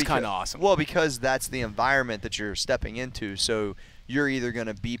there, which is kind of awesome. Well, because that's the environment that you're stepping into. So you're either going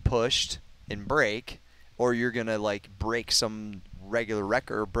to be pushed and break, or you're going to break some regular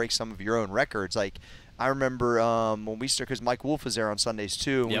record or break some of your own records. I remember when we started, because Mike Wolf was there on Sundays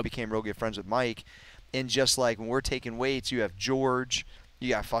too, and we became real good friends with Mike. And just when we're taking weights, you have George, you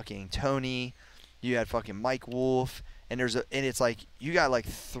got fucking Tony, you had fucking Mike Wolf, and it's you got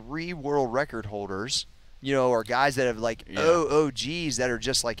 3 world record holders, or guys that have OGs that are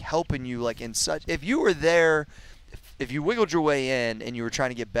just helping you in such. If you were there, if you wiggled your way in and you were trying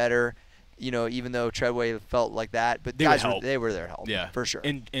to get better, even though Treadway felt like that, but they were there to help. Yeah, for sure.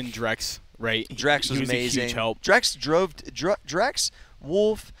 And Drex, right? Drex was amazing. A huge help. Drex,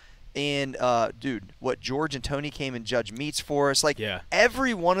 Wolf, and George and Tony came and judged meets for us.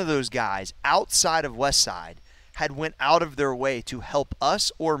 Every one of those guys outside of Westside had went out of their way to help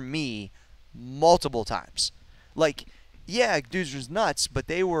us or me multiple times. Dudes was nuts, but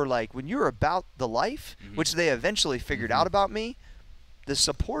they were when you're about the life, which they eventually figured out about me. The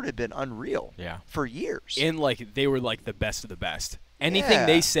support had been unreal for years. And they were the best of the best. Anything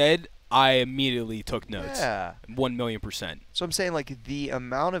they said, I immediately took notes. Yeah. 1,000,000%. So I'm saying the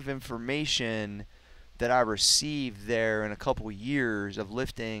amount of information that I received there in a couple of years of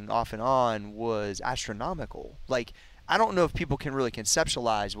lifting off and on was astronomical. I don't know if people can really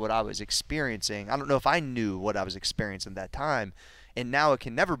conceptualize what I was experiencing. I don't know if I knew what I was experiencing at that time. And now it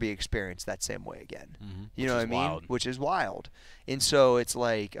can never be experienced that same way again. You know what I mean? Wild. Which is wild. And so it's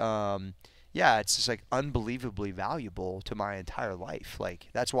it's just unbelievably valuable to my entire life.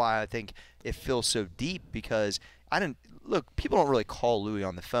 That's why I think it feels so deep, because people don't really call Louie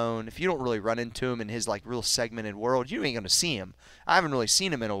on the phone. If you don't really run into him in his real segmented world, you ain't going to see him. I haven't really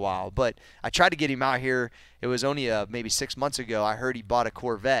seen him in a while, but I tried to get him out here. It was only maybe 6 months ago. I heard he bought a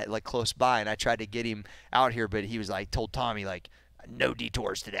Corvette close by, and I tried to get him out here, but he was told Tommy no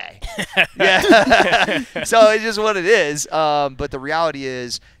detours today. Yeah. So it's just what it is. But the reality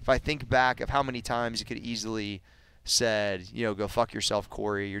is, if I think back of how many times you could easily said, go fuck yourself,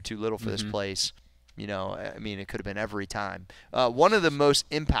 Cory, you're too little for this place. I mean, it could have been every time. One of the most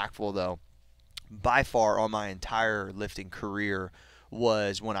impactful, though, by far on my entire lifting career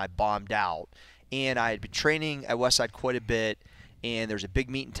was when I bombed out. And I had been training at Westside quite a bit. And there's a big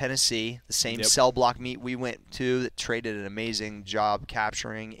meet in Tennessee, the same cell block meet we went to that Trey did an amazing job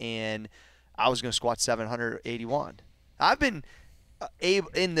capturing, and I was going to squat 781. I've been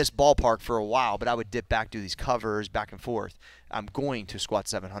in this ballpark for a while, but I would dip back, do these covers back and forth. I'm going to squat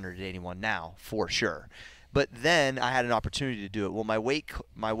 781 now for sure. But then I had an opportunity to do it. Well, my weight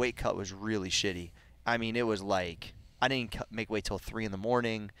cut was really shitty. I mean, it was I didn't make weight till 3 in the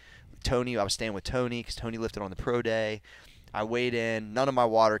morning. Tony, I was staying with Tony because Tony lifted on the pro day. I weighed in. None of my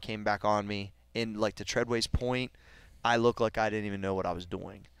water came back on me. In like to Treadway's point, I looked like I didn't even know what I was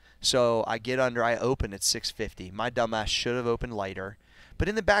doing. So I get under. I open at 650. My dumbass should have opened lighter. But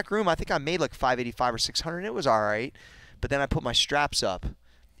in the back room, I think I made like 585 or 600. And it was all right. But then I put my straps up.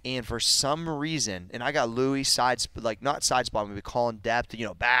 And for some reason, and I got Louie not side spot, maybe calling depth,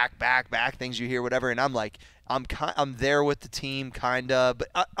 back, things you hear, whatever. And I'm like, I'm there with the team, kind of, but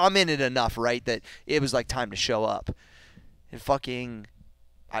I'm in it enough, right, that it was like time to show up. And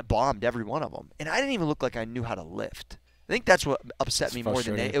I bombed every one of them. And I didn't even look like I knew how to lift. I think that's what upset me more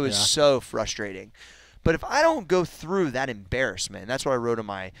than it was so frustrating. But if I don't go through that embarrassment, and that's what I wrote in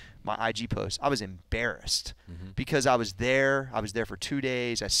my IG post, I was embarrassed because I was there. I was there for 2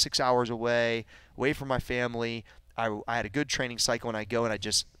 days. I was 6 hours away from my family. I had a good training cycle, and I go and I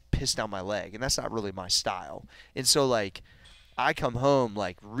just piss down my leg, and that's not really my style. And so, like, I come home,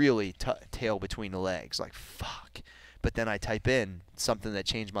 like, really tail between the legs, like, fuck. But then I type in something that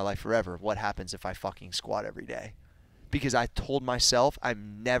changed my life forever. What happens if I fucking squat every day? Because I told myself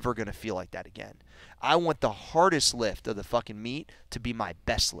I'm never going to feel like that again. I want the hardest lift of the fucking meet to be my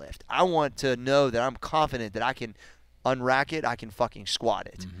best lift. I want to know that I'm confident that I can unrack it, I can fucking squat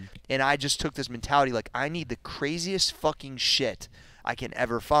it. And I just took this mentality like I need the craziest fucking shit I can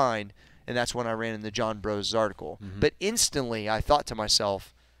ever find, and that's when I ran in the John Bros article. But instantly I thought to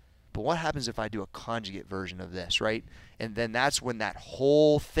myself, but what happens if I do a conjugate version of this, right? And then that's when that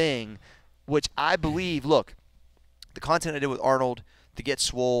whole thing, which I believe, look, the content I did with Arnold, the Get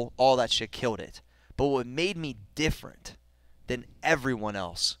Swole, all that shit killed it. But what made me different than everyone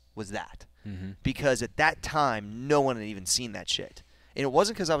else was that. Because at that time, no one had even seen that shit. And it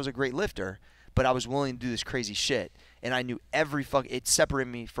wasn't because I was a great lifter, but I was willing to do this crazy shit. And I knew it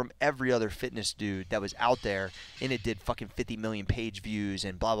separated me from every other fitness dude that was out there, and it did fucking 50 million page views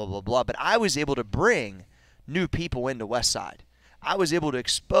and blah, blah, blah, blah. But I was able to bring new people into Westside. I was able to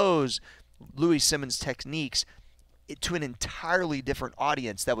expose Louie Simmons' techniques to an entirely different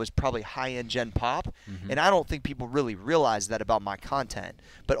audience that was probably high-end gen pop. And I don't think people really realize that about my content.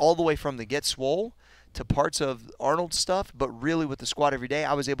 But all the way from the Get Swole to parts of Arnold's stuff, but really with the squat every day,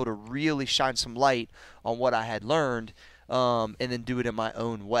 I was able to really shine some light on what I had learned and then do it in my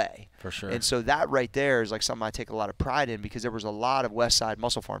own way. For sure. And so that right there is like something I take a lot of pride in because there was a lot of Westside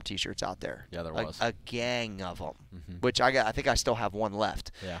Muscle Farm t-shirts out there. Yeah, there like was. A gang of them, which I think I still have one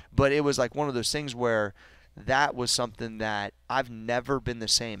left. Yeah. But it was like one of those things where that was something that I've never been the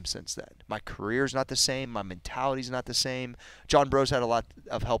same since then. My career's not the same. My mentality's not the same. John Bros had a lot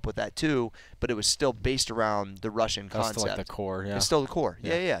of help with that too, but it was still based around the Russian concept. That's still like the core, yeah. It's still the core.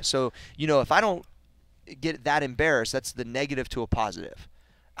 Yeah. So, if I don't get that embarrassed, that's the negative to a positive.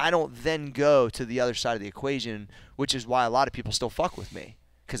 I don't then go to the other side of the equation, which is why a lot of people still fuck with me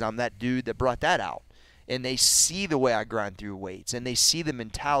because I'm that dude that brought that out. And they see the way I grind through weights, and they see the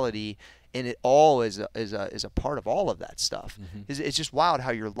mentality, and it all is a part of all of that stuff. It's just wild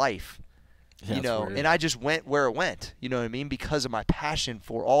how your life, and I just went where it went, you know what I mean? Because of my passion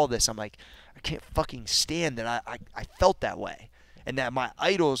for all this, I'm like, I can't fucking stand that I felt that way. And that my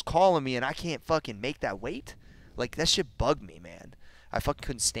idol is calling me and I can't fucking make that weight. Like, that shit bugged me, man. I fucking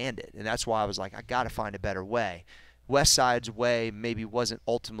couldn't stand it. And that's why I was like, I got to find a better way. Westside's way maybe wasn't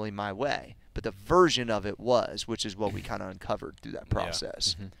ultimately my way, but the version of it was, which is what we kind of uncovered through that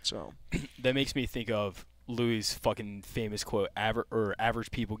process. So that makes me think of Louie's fucking famous quote: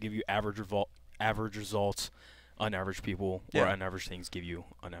 "Average people give you average results, unaverage people or unaverage things give you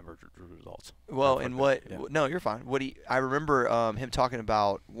unaverage results." Well, and no, you're fine. I remember him talking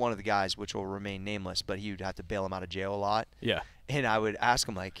about one of the guys, which will remain nameless, but he would have to bail him out of jail a lot. Yeah. And I would ask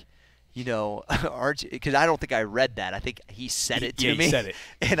him like, aren't you? Because I don't think I read that. I think he said it to me. He said it.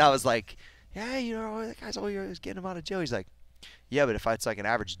 And I was like, yeah, that guy's always getting him out of jail. He's like, yeah, but if it's like an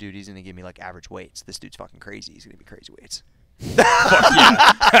average dude, he's gonna give me like average weights. This dude's fucking crazy. He's gonna be crazy weights.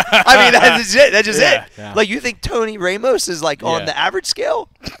 I mean, that's it. That's just it. Yeah. Like, you think Tony Ramos is like on the average scale?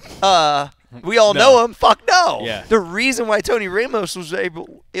 We all know him. Fuck no. Yeah. The reason why Tony Ramos was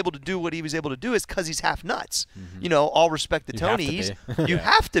able to do what he was able to do is because he's half nuts. All respect to Tony. You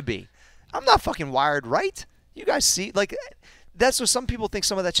have to be. I'm not fucking wired right. You guys see, like, that's what some people think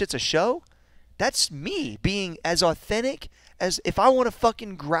some of that shit's a show. That's me being as authentic as if I want to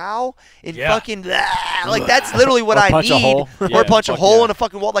fucking growl and fucking like, that's literally what I need. Or punch a hole in a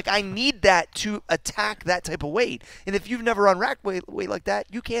fucking wall. Like, I need that to attack that type of weight. And if you've never unracked weight like that,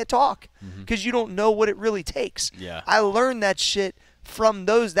 you can't talk because you don't know what it really takes. Yeah. I learned that shit from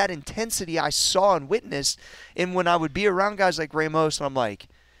that intensity I saw and witnessed. And when I would be around guys like Ramos, and I'm like,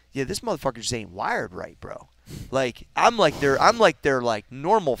 yeah, this motherfucker just ain't wired right, bro. Like, I'm like their like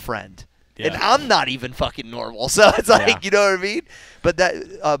normal friend. And I'm not even fucking normal. So it's like, you know what I mean? But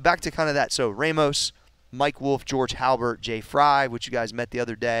that back to kind of that. So Ramos, Mike Wolf, George Halbert, Jay Fry, which you guys met the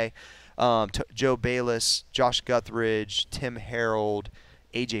other day, Joe Bayless, Josh Guthridge, Tim Harold,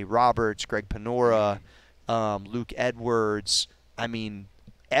 AJ Roberts, Greg Panora, Luke Edwards. I mean,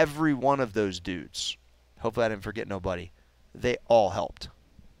 every one of those dudes, hopefully I didn't forget nobody, they all helped.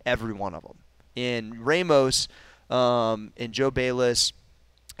 Every one of them. And Ramos and Joe Bayless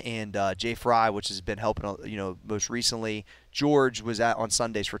and Jay Fry, which has been helping, most recently. George was on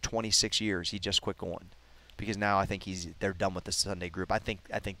Sundays for 26 years. He just quit going because now I think they're done with the Sunday group. I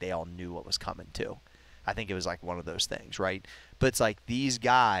think they all knew what was coming too. I think it was like one of those things, right? But it's like these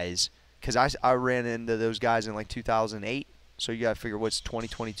guys, because I ran into those guys in like 2008. So you got to figure what's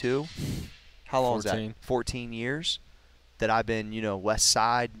 2022. How long 14. is that? 14 years that I've been, West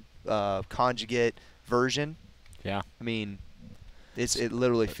Side conjugate version. Yeah. I mean, it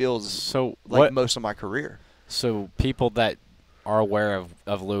literally feels like most of my career. So people that are aware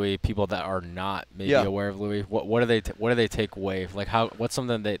of Louie, people that are not maybe aware of Louie, what do they take away? Like what's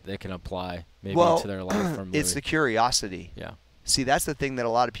something they can apply maybe to their life from Louie? It's the curiosity. Yeah. See, that's the thing that a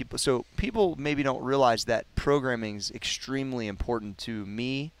lot of people maybe don't realize that programming is extremely important to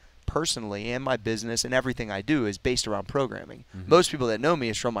me personally, and my business and everything I do is based around programming. Mm-hmm. Most people that know me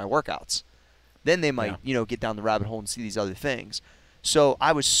is from my workouts. Then they might, get down the rabbit hole and see these other things. So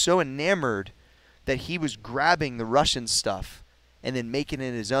I was so enamored that he was grabbing the Russian stuff and then making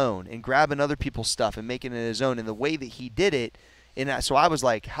it his own, and grabbing other people's stuff and making it his own, and the way that he did it. And so I was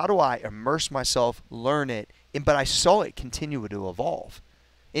like, how do I immerse myself, learn it? But I saw it continue to evolve.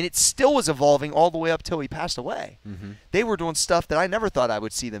 And it still was evolving all the way up till he passed away. Mm-hmm. They were doing stuff that I never thought I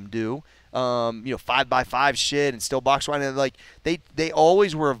would see them do. 5x5 shit and still box running. Like they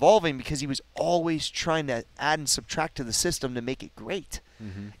always were evolving because he was always trying to add and subtract to the system to make it great.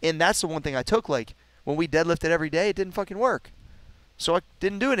 Mm-hmm. And that's the one thing I took. Like when we deadlifted every day, it didn't fucking work. So I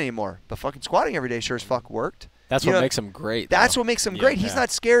didn't do it anymore. But fucking squatting every day sure as fuck worked. That's what makes him great. That's what makes him great. He's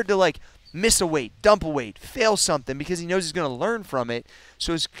not scared to miss a weight, dump a weight, fail something because he knows he's going to learn from it.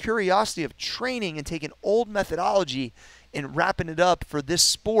 So his curiosity of training and taking old methodology and wrapping it up for this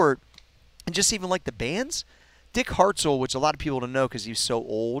sport, and just even like the bands. Dick Hartzell, which a lot of people don't know because he's so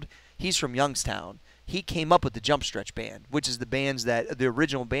old, he's from Youngstown. He came up with the jump stretch band, which is the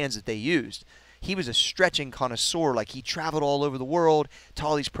original bands that they used. He was a stretching connoisseur. Like he traveled all over the world, taught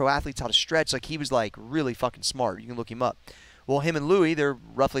all these pro athletes how to stretch. Like he was really fucking smart. You can look him up. Well, him and Louie, they're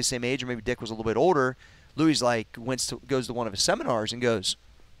roughly the same age, or maybe Dick was a little bit older. Louie's goes to one of his seminars and goes,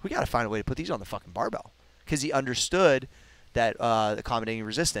 we got to find a way to put these on the fucking barbell. Because he understood that accommodating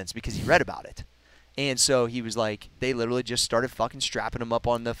resistance because he read about it. And so he was like, they literally just started fucking strapping them up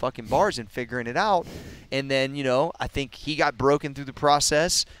on the fucking bars and figuring it out. And then, I think he got broken through the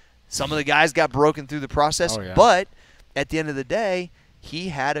process. Some of the guys got broken through the process. Oh, yeah. But at the end of the day, he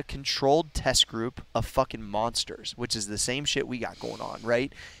had a controlled test group of fucking monsters, which is the same shit we got going on,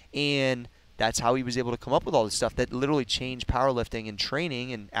 right? And that's how he was able to come up with all this stuff that literally changed powerlifting and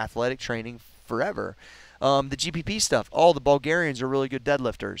training and athletic training forever. The GPP stuff, all the Bulgarians are really good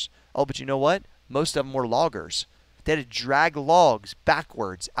deadlifters. Oh, but you know what? Most of them were loggers. They had to drag logs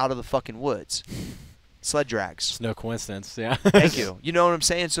backwards out of the fucking woods. Sled drags. It's no coincidence, yeah. Thank you. You know what I'm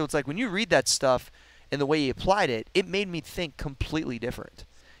saying? So it's like when you read that stuff and the way he applied it, it made me think completely different.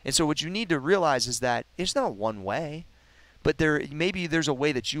 And so what you need to realize is that it's not one way, but maybe there's a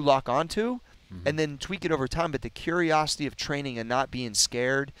way that you lock onto and then tweak it over time. But the curiosity of training and not being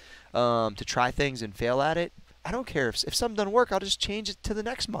scared to try things and fail at it, I don't care. If something doesn't work, I'll just change it to the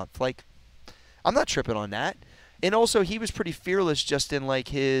next month. Like, I'm not tripping on that. And also, he was pretty fearless just in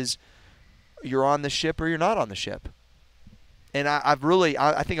his, you're on the ship or you're not on the ship. And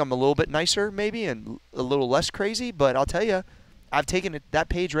I think I'm a little bit nicer maybe and a little less crazy, but I'll tell you, I've taken that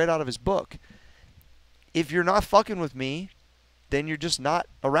page right out of his book. If you're not fucking with me, then you're just not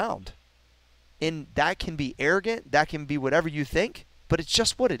around. And that can be arrogant, that can be whatever you think, but it's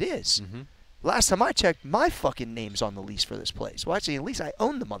just what it is. Mm-hmm. Last time I checked, my fucking name's on the lease for this place. Well, actually, at least I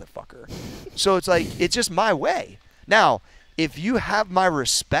own the motherfucker. So it's just my way. Now, if you have my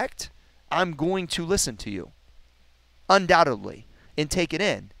respect, I'm going to listen to you. Undoubtedly. And take it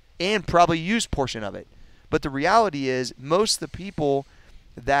in. And probably use portion of it. But the reality is, most of the people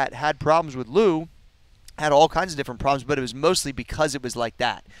that had problems with Lou had all kinds of different problems, but it was mostly because it was like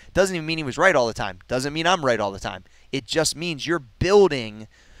that. Doesn't even mean he was right all the time. Doesn't mean I'm right all the time. It just means you're building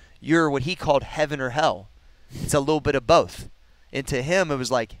what he called heaven or hell. It's a little bit of both. And to him, it was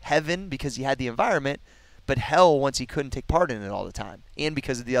like heaven because he had the environment, but hell once he couldn't take part in it all the time. And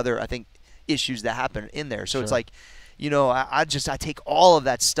because of the other, I think, issues that happen in there. So It's like, I take all of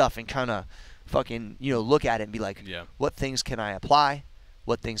that stuff and kind of fucking, look at it and be like, what things can I apply?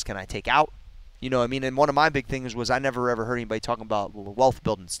 What things can I take out? You know what I mean? And one of my big things was I never ever heard anybody talking about wealth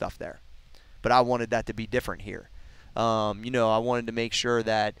building stuff there. But I wanted that to be different here. I wanted to make sure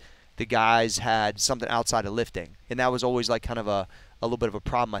that the guys had something outside of lifting. And that was always like kind of a little bit of a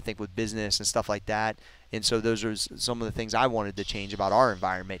problem, I think, with business and stuff like that. And so those are some of the things I wanted to change about our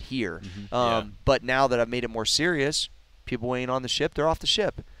environment here. But now that I've made it more serious, people ain't on the ship, they're off the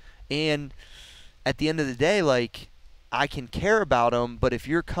ship. And at the end of the day, like, I can care about them, but if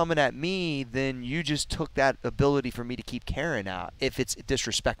you're coming at me, then you just took that ability for me to keep caring out if it's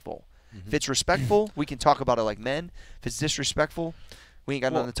disrespectful. If it's respectful, we can talk about it like men. If it's disrespectful, we ain't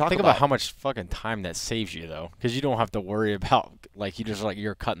got nothing to talk about. Think about how much fucking time that saves you, though, because you don't have to worry about, like,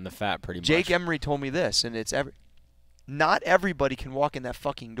 you're cutting the fat pretty much. Jake Emery told me this, and it's not everybody can walk in that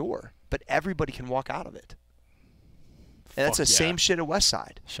fucking door, but everybody can walk out of it. And that's the same shit at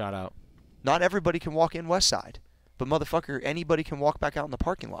Westside. Shout out. Not everybody can walk in Westside, but motherfucker, anybody can walk back out in the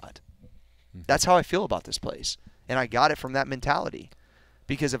parking lot. That's how I feel about this place, and I got it from that mentality.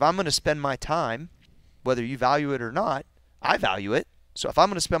 Because if I'm going to spend my time, whether you value it or not, I value it. So if I'm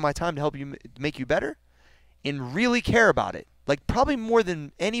going to spend my time to help you make you better and really care about it, like probably more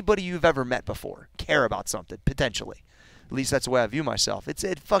than anybody you've ever met before, care about something, potentially. At least that's the way I view myself. It's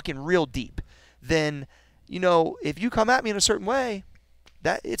fucking real deep. Then, if you come at me in a certain way,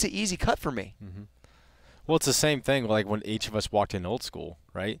 it's an easy cut for me. Well, it's the same thing like when each of us walked in old school,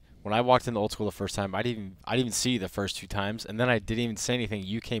 right? When I walked into old school the first time, I didn't even see you the first 2 times, and then I didn't even say anything.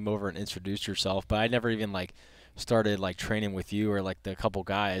 You came over and introduced yourself, but I never even like started like training with you or like the couple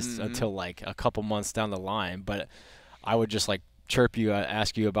guys until like a couple months down the line. But I would just like chirp you,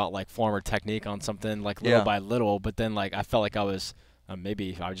 ask you about like form or technique on something like little by little. But then like I felt like I was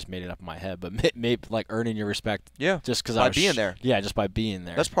maybe I just made it up in my head, but maybe like earning your respect. Just because I was being there. Yeah, just by being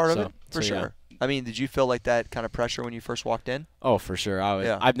there. That's part of it for sure. Yeah. I mean, did you feel like that kind of pressure when you first walked in? Oh, for sure.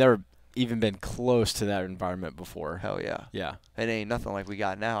 I've never even been close to that environment before. Hell yeah. Yeah. It ain't nothing like we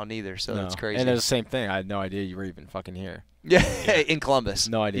got now neither, so that's crazy. And it's the same thing. I had no idea you were even fucking here. Yeah, in Columbus.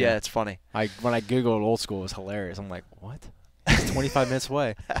 No idea. Yeah, it's funny. When I Googled old school, it was hilarious. I'm like, what? It's 25 minutes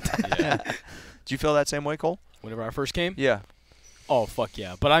away. Did you feel that same way, Cole? Whenever I first came? Yeah. Oh fuck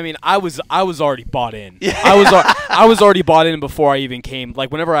yeah! But I mean, I was already bought in. Yeah. I was already bought in before I even came.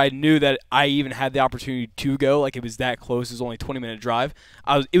 Like whenever I knew that I even had the opportunity to go, like it was that close. It was only a 20-minute drive.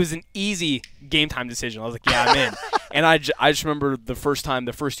 It was an easy game time decision. I was like, yeah, I'm in. And I just remember the first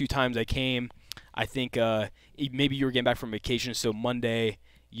 2 times I came. I think maybe you were getting back from vacation, so Monday,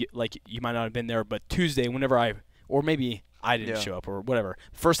 you might not have been there. But Tuesday, or maybe I didn't show up or whatever.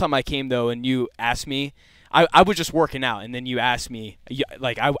 First time I came though, and you asked me. I was just working out, and then you asked me,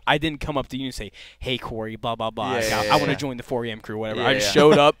 like, I didn't come up to you and say, hey, Cory, blah, blah, blah. I want to join the 4 a.m. crew, whatever. I just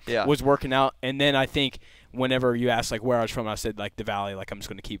showed up, was working out, and then I think whenever you asked, like, where I was from, I said, like, the Valley, like, I'm just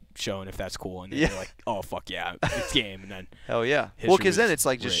going to keep showing if that's cool. And then you're like, oh, fuck yeah, it's game. And then hell yeah. Well, because then it's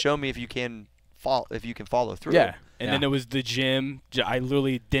like, just show me if you can follow through. Yeah. And then it was the gym. I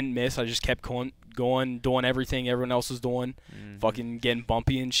literally didn't miss. I just kept going, doing everything everyone else was doing, fucking getting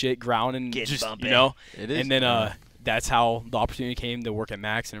bumpy and shit, grounding, just bumpy. It is. And then that's how the opportunity came to work at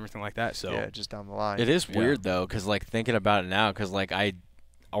Max and everything like that. So yeah, just down the line. It is weird though, because like thinking about it now, because like I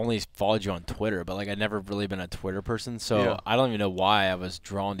only followed you on Twitter, but like I'd never really been a Twitter person, so I don't even know why I was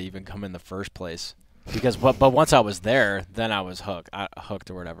drawn to even come in the first place. Because but once I was there, then I was hooked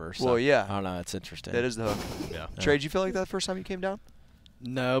or whatever. So, well, yeah. I don't know. It's interesting. That is the hook. Yeah. Trey, did you feel like that the first time you came down?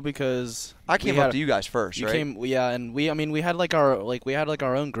 No, because I came up to you guys first, you right? And we had like our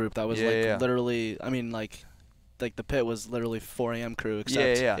own group that was literally. I mean, like the pit was literally 4 a.m. crew,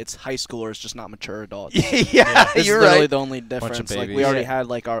 except it's high schoolers, just not mature adults. This you're is literally the only difference. Bunch of like we already had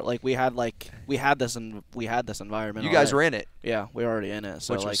we had this environment. You guys were in it. Yeah, we were already in it.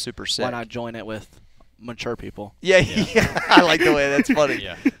 So which was super sick. Why not join it with mature people? Yeah. I like the way that's funny.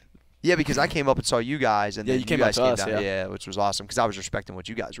 Yeah. Yeah, because I came up and saw you guys, and then you guys came us, down. Yeah, which was awesome because I was respecting what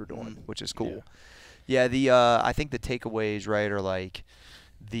you guys were doing, which is cool. Yeah, I think the takeaways, right, are like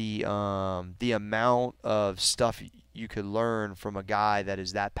the amount of stuff you could learn from a guy that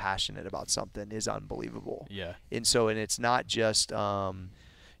is that passionate about something is unbelievable. Yeah. And it's not just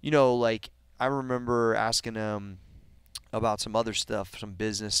like I remember asking him about some other stuff, some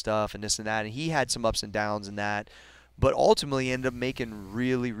business stuff and this and that, and he had some ups and downs in that. But ultimately ended up making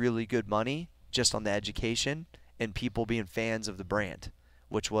really, really good money just on the education and people being fans of the brand,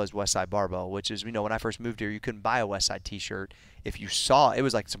 which was Westside Barbell, which is, when I first moved here, you couldn't buy a Westside t-shirt. If you saw, it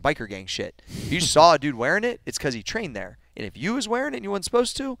was like some biker gang shit. If you saw a dude wearing it, it's because he trained there. And if you was wearing it and you wasn't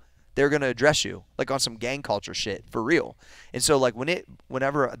supposed to, they're going to address you like on some gang culture shit for real. And so like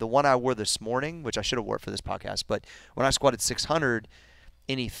whenever the one I wore this morning, which I should have wore for this podcast, but when I squatted 600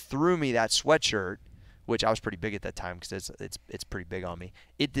 and he threw me that sweatshirt, which I was pretty big at that time because it's pretty big on me.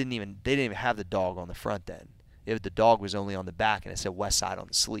 They didn't even have the dog on the front then. The dog was only on the back and it said West Side on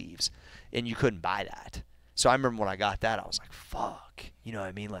the sleeves, and you couldn't buy that. So I remember when I got that, I was like, "Fuck," you know what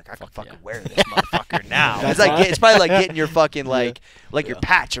I mean? Like I could fucking wear this motherfucker now. It's like it's probably like getting your fucking like your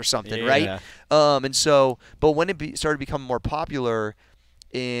patch or something, right? Yeah. And so, but when it started becoming more popular,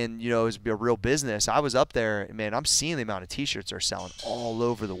 and it was a real business, I was up there, and man, I'm seeing the amount of T-shirts they're selling all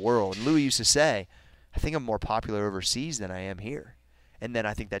over the world. And Louie used to say, "I think I'm more popular overseas than I am here." And then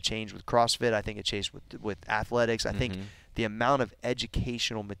I think that changed with CrossFit. I think it changed with athletics. I think the amount of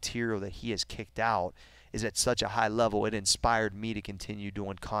educational material that he has kicked out is at such a high level. It inspired me to continue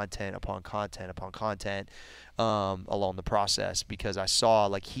doing content upon content upon content along the process, because I saw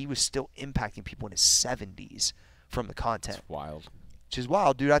like he was still impacting people in his 70s from the content. That's wild. Which is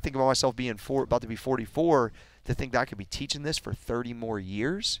wild, dude. I think about myself being about to be 44, to think that I could be teaching this for 30 more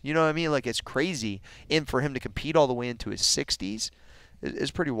years. You know what I mean? Like, it's crazy. And for him to compete all the way into his 60s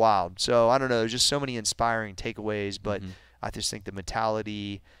is pretty wild. So, I don't know. There's just so many inspiring takeaways, but I just think the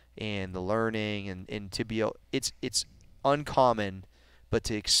mentality and the learning and to be it's uncommon, but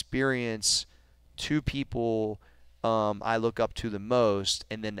to experience two people I look up to the most,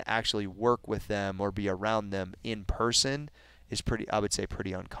 and then to actually work with them or be around them in person is I would say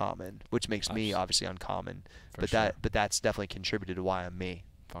pretty uncommon, which makes me obviously uncommon, but that's definitely contributed to why I'm me.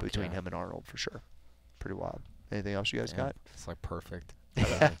 Between him and Arnold, for sure. Pretty wild. Anything else you guys got? It's like perfect.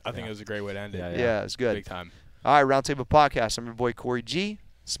 I think it was a great way to end it. Yeah, it's good. Big time. All right, Roundtable Podcast. I'm your boy Cory G,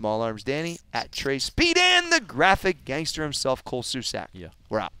 Small Arms Danny, at Trey Speed, and the graphic gangster himself, Cole Susak. Yeah.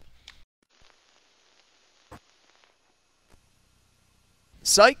 We're out.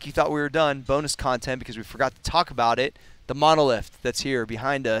 Psych, you thought we were done. Bonus content because we forgot to talk about it. The monolift that's here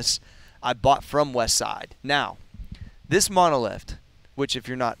behind us, I bought from Westside. Now, this monolift, which if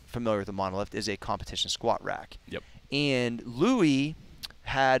you're not familiar with the monolift, is a competition squat rack. Yep. And Louie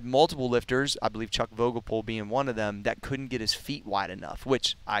had multiple lifters, I believe Chuck Vogelpohl being one of them, that couldn't get his feet wide enough,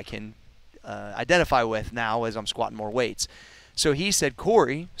 which I can identify with now as I'm squatting more weights. So he said,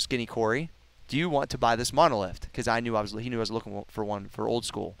 "Cory, skinny Cory, do you want to buy this monolift?" Because he knew I was looking for one for old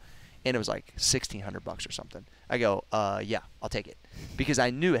school, and it was like $1,600 or something. I go, yeah, I'll take it, because I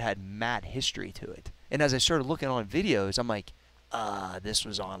knew it had mad history to it. And as I started looking on videos, I'm like, this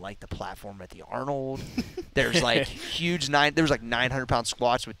was on like the platform at the Arnold. There's like there was like 900-pound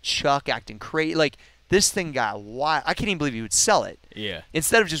squats with Chuck acting crazy. Like, this thing got wild. I can't even believe he would sell it. Yeah.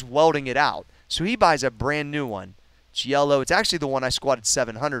 Instead of just welding it out. So he buys a brand new one. It's yellow. It's actually the one I squatted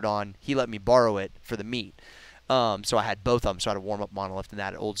 700 on. He let me borrow it for the meet. So I had both of them. So I had a warm-up monolift and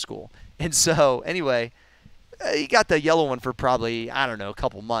that at old school. And so anyway, he got the yellow one for probably, I don't know, a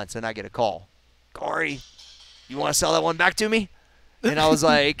couple months. And I get a call. "Cory, you want to sell that one back to me?" And I was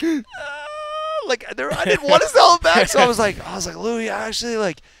like, I didn't want to sell it back. So I was like, "Louie, actually,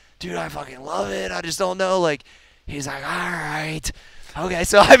 like, dude, I fucking love it. I just don't know." Like, he's like, "All right." Okay,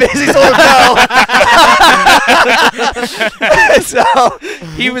 so I basically told him no. So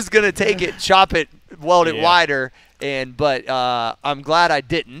he was going to take it, chop it, weld it wider, but I'm glad I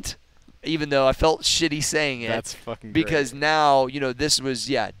didn't, even though I felt shitty saying it. That's fucking because great. Now, this was,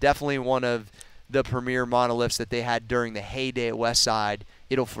 definitely one of the premier monoliths that they had during the heyday at Westside.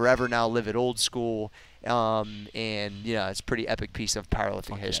 It'll forever now live at old school. And it's a pretty epic piece of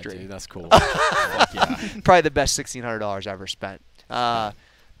powerlifting history. Yeah, dude, that's cool. Probably the best $1,600 I ever spent.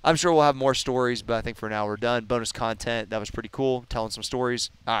 I'm sure we'll have more stories, but I think for now we're done. Bonus content. That was pretty cool. Telling some stories.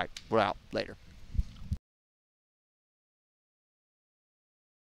 All right, we're out. Later.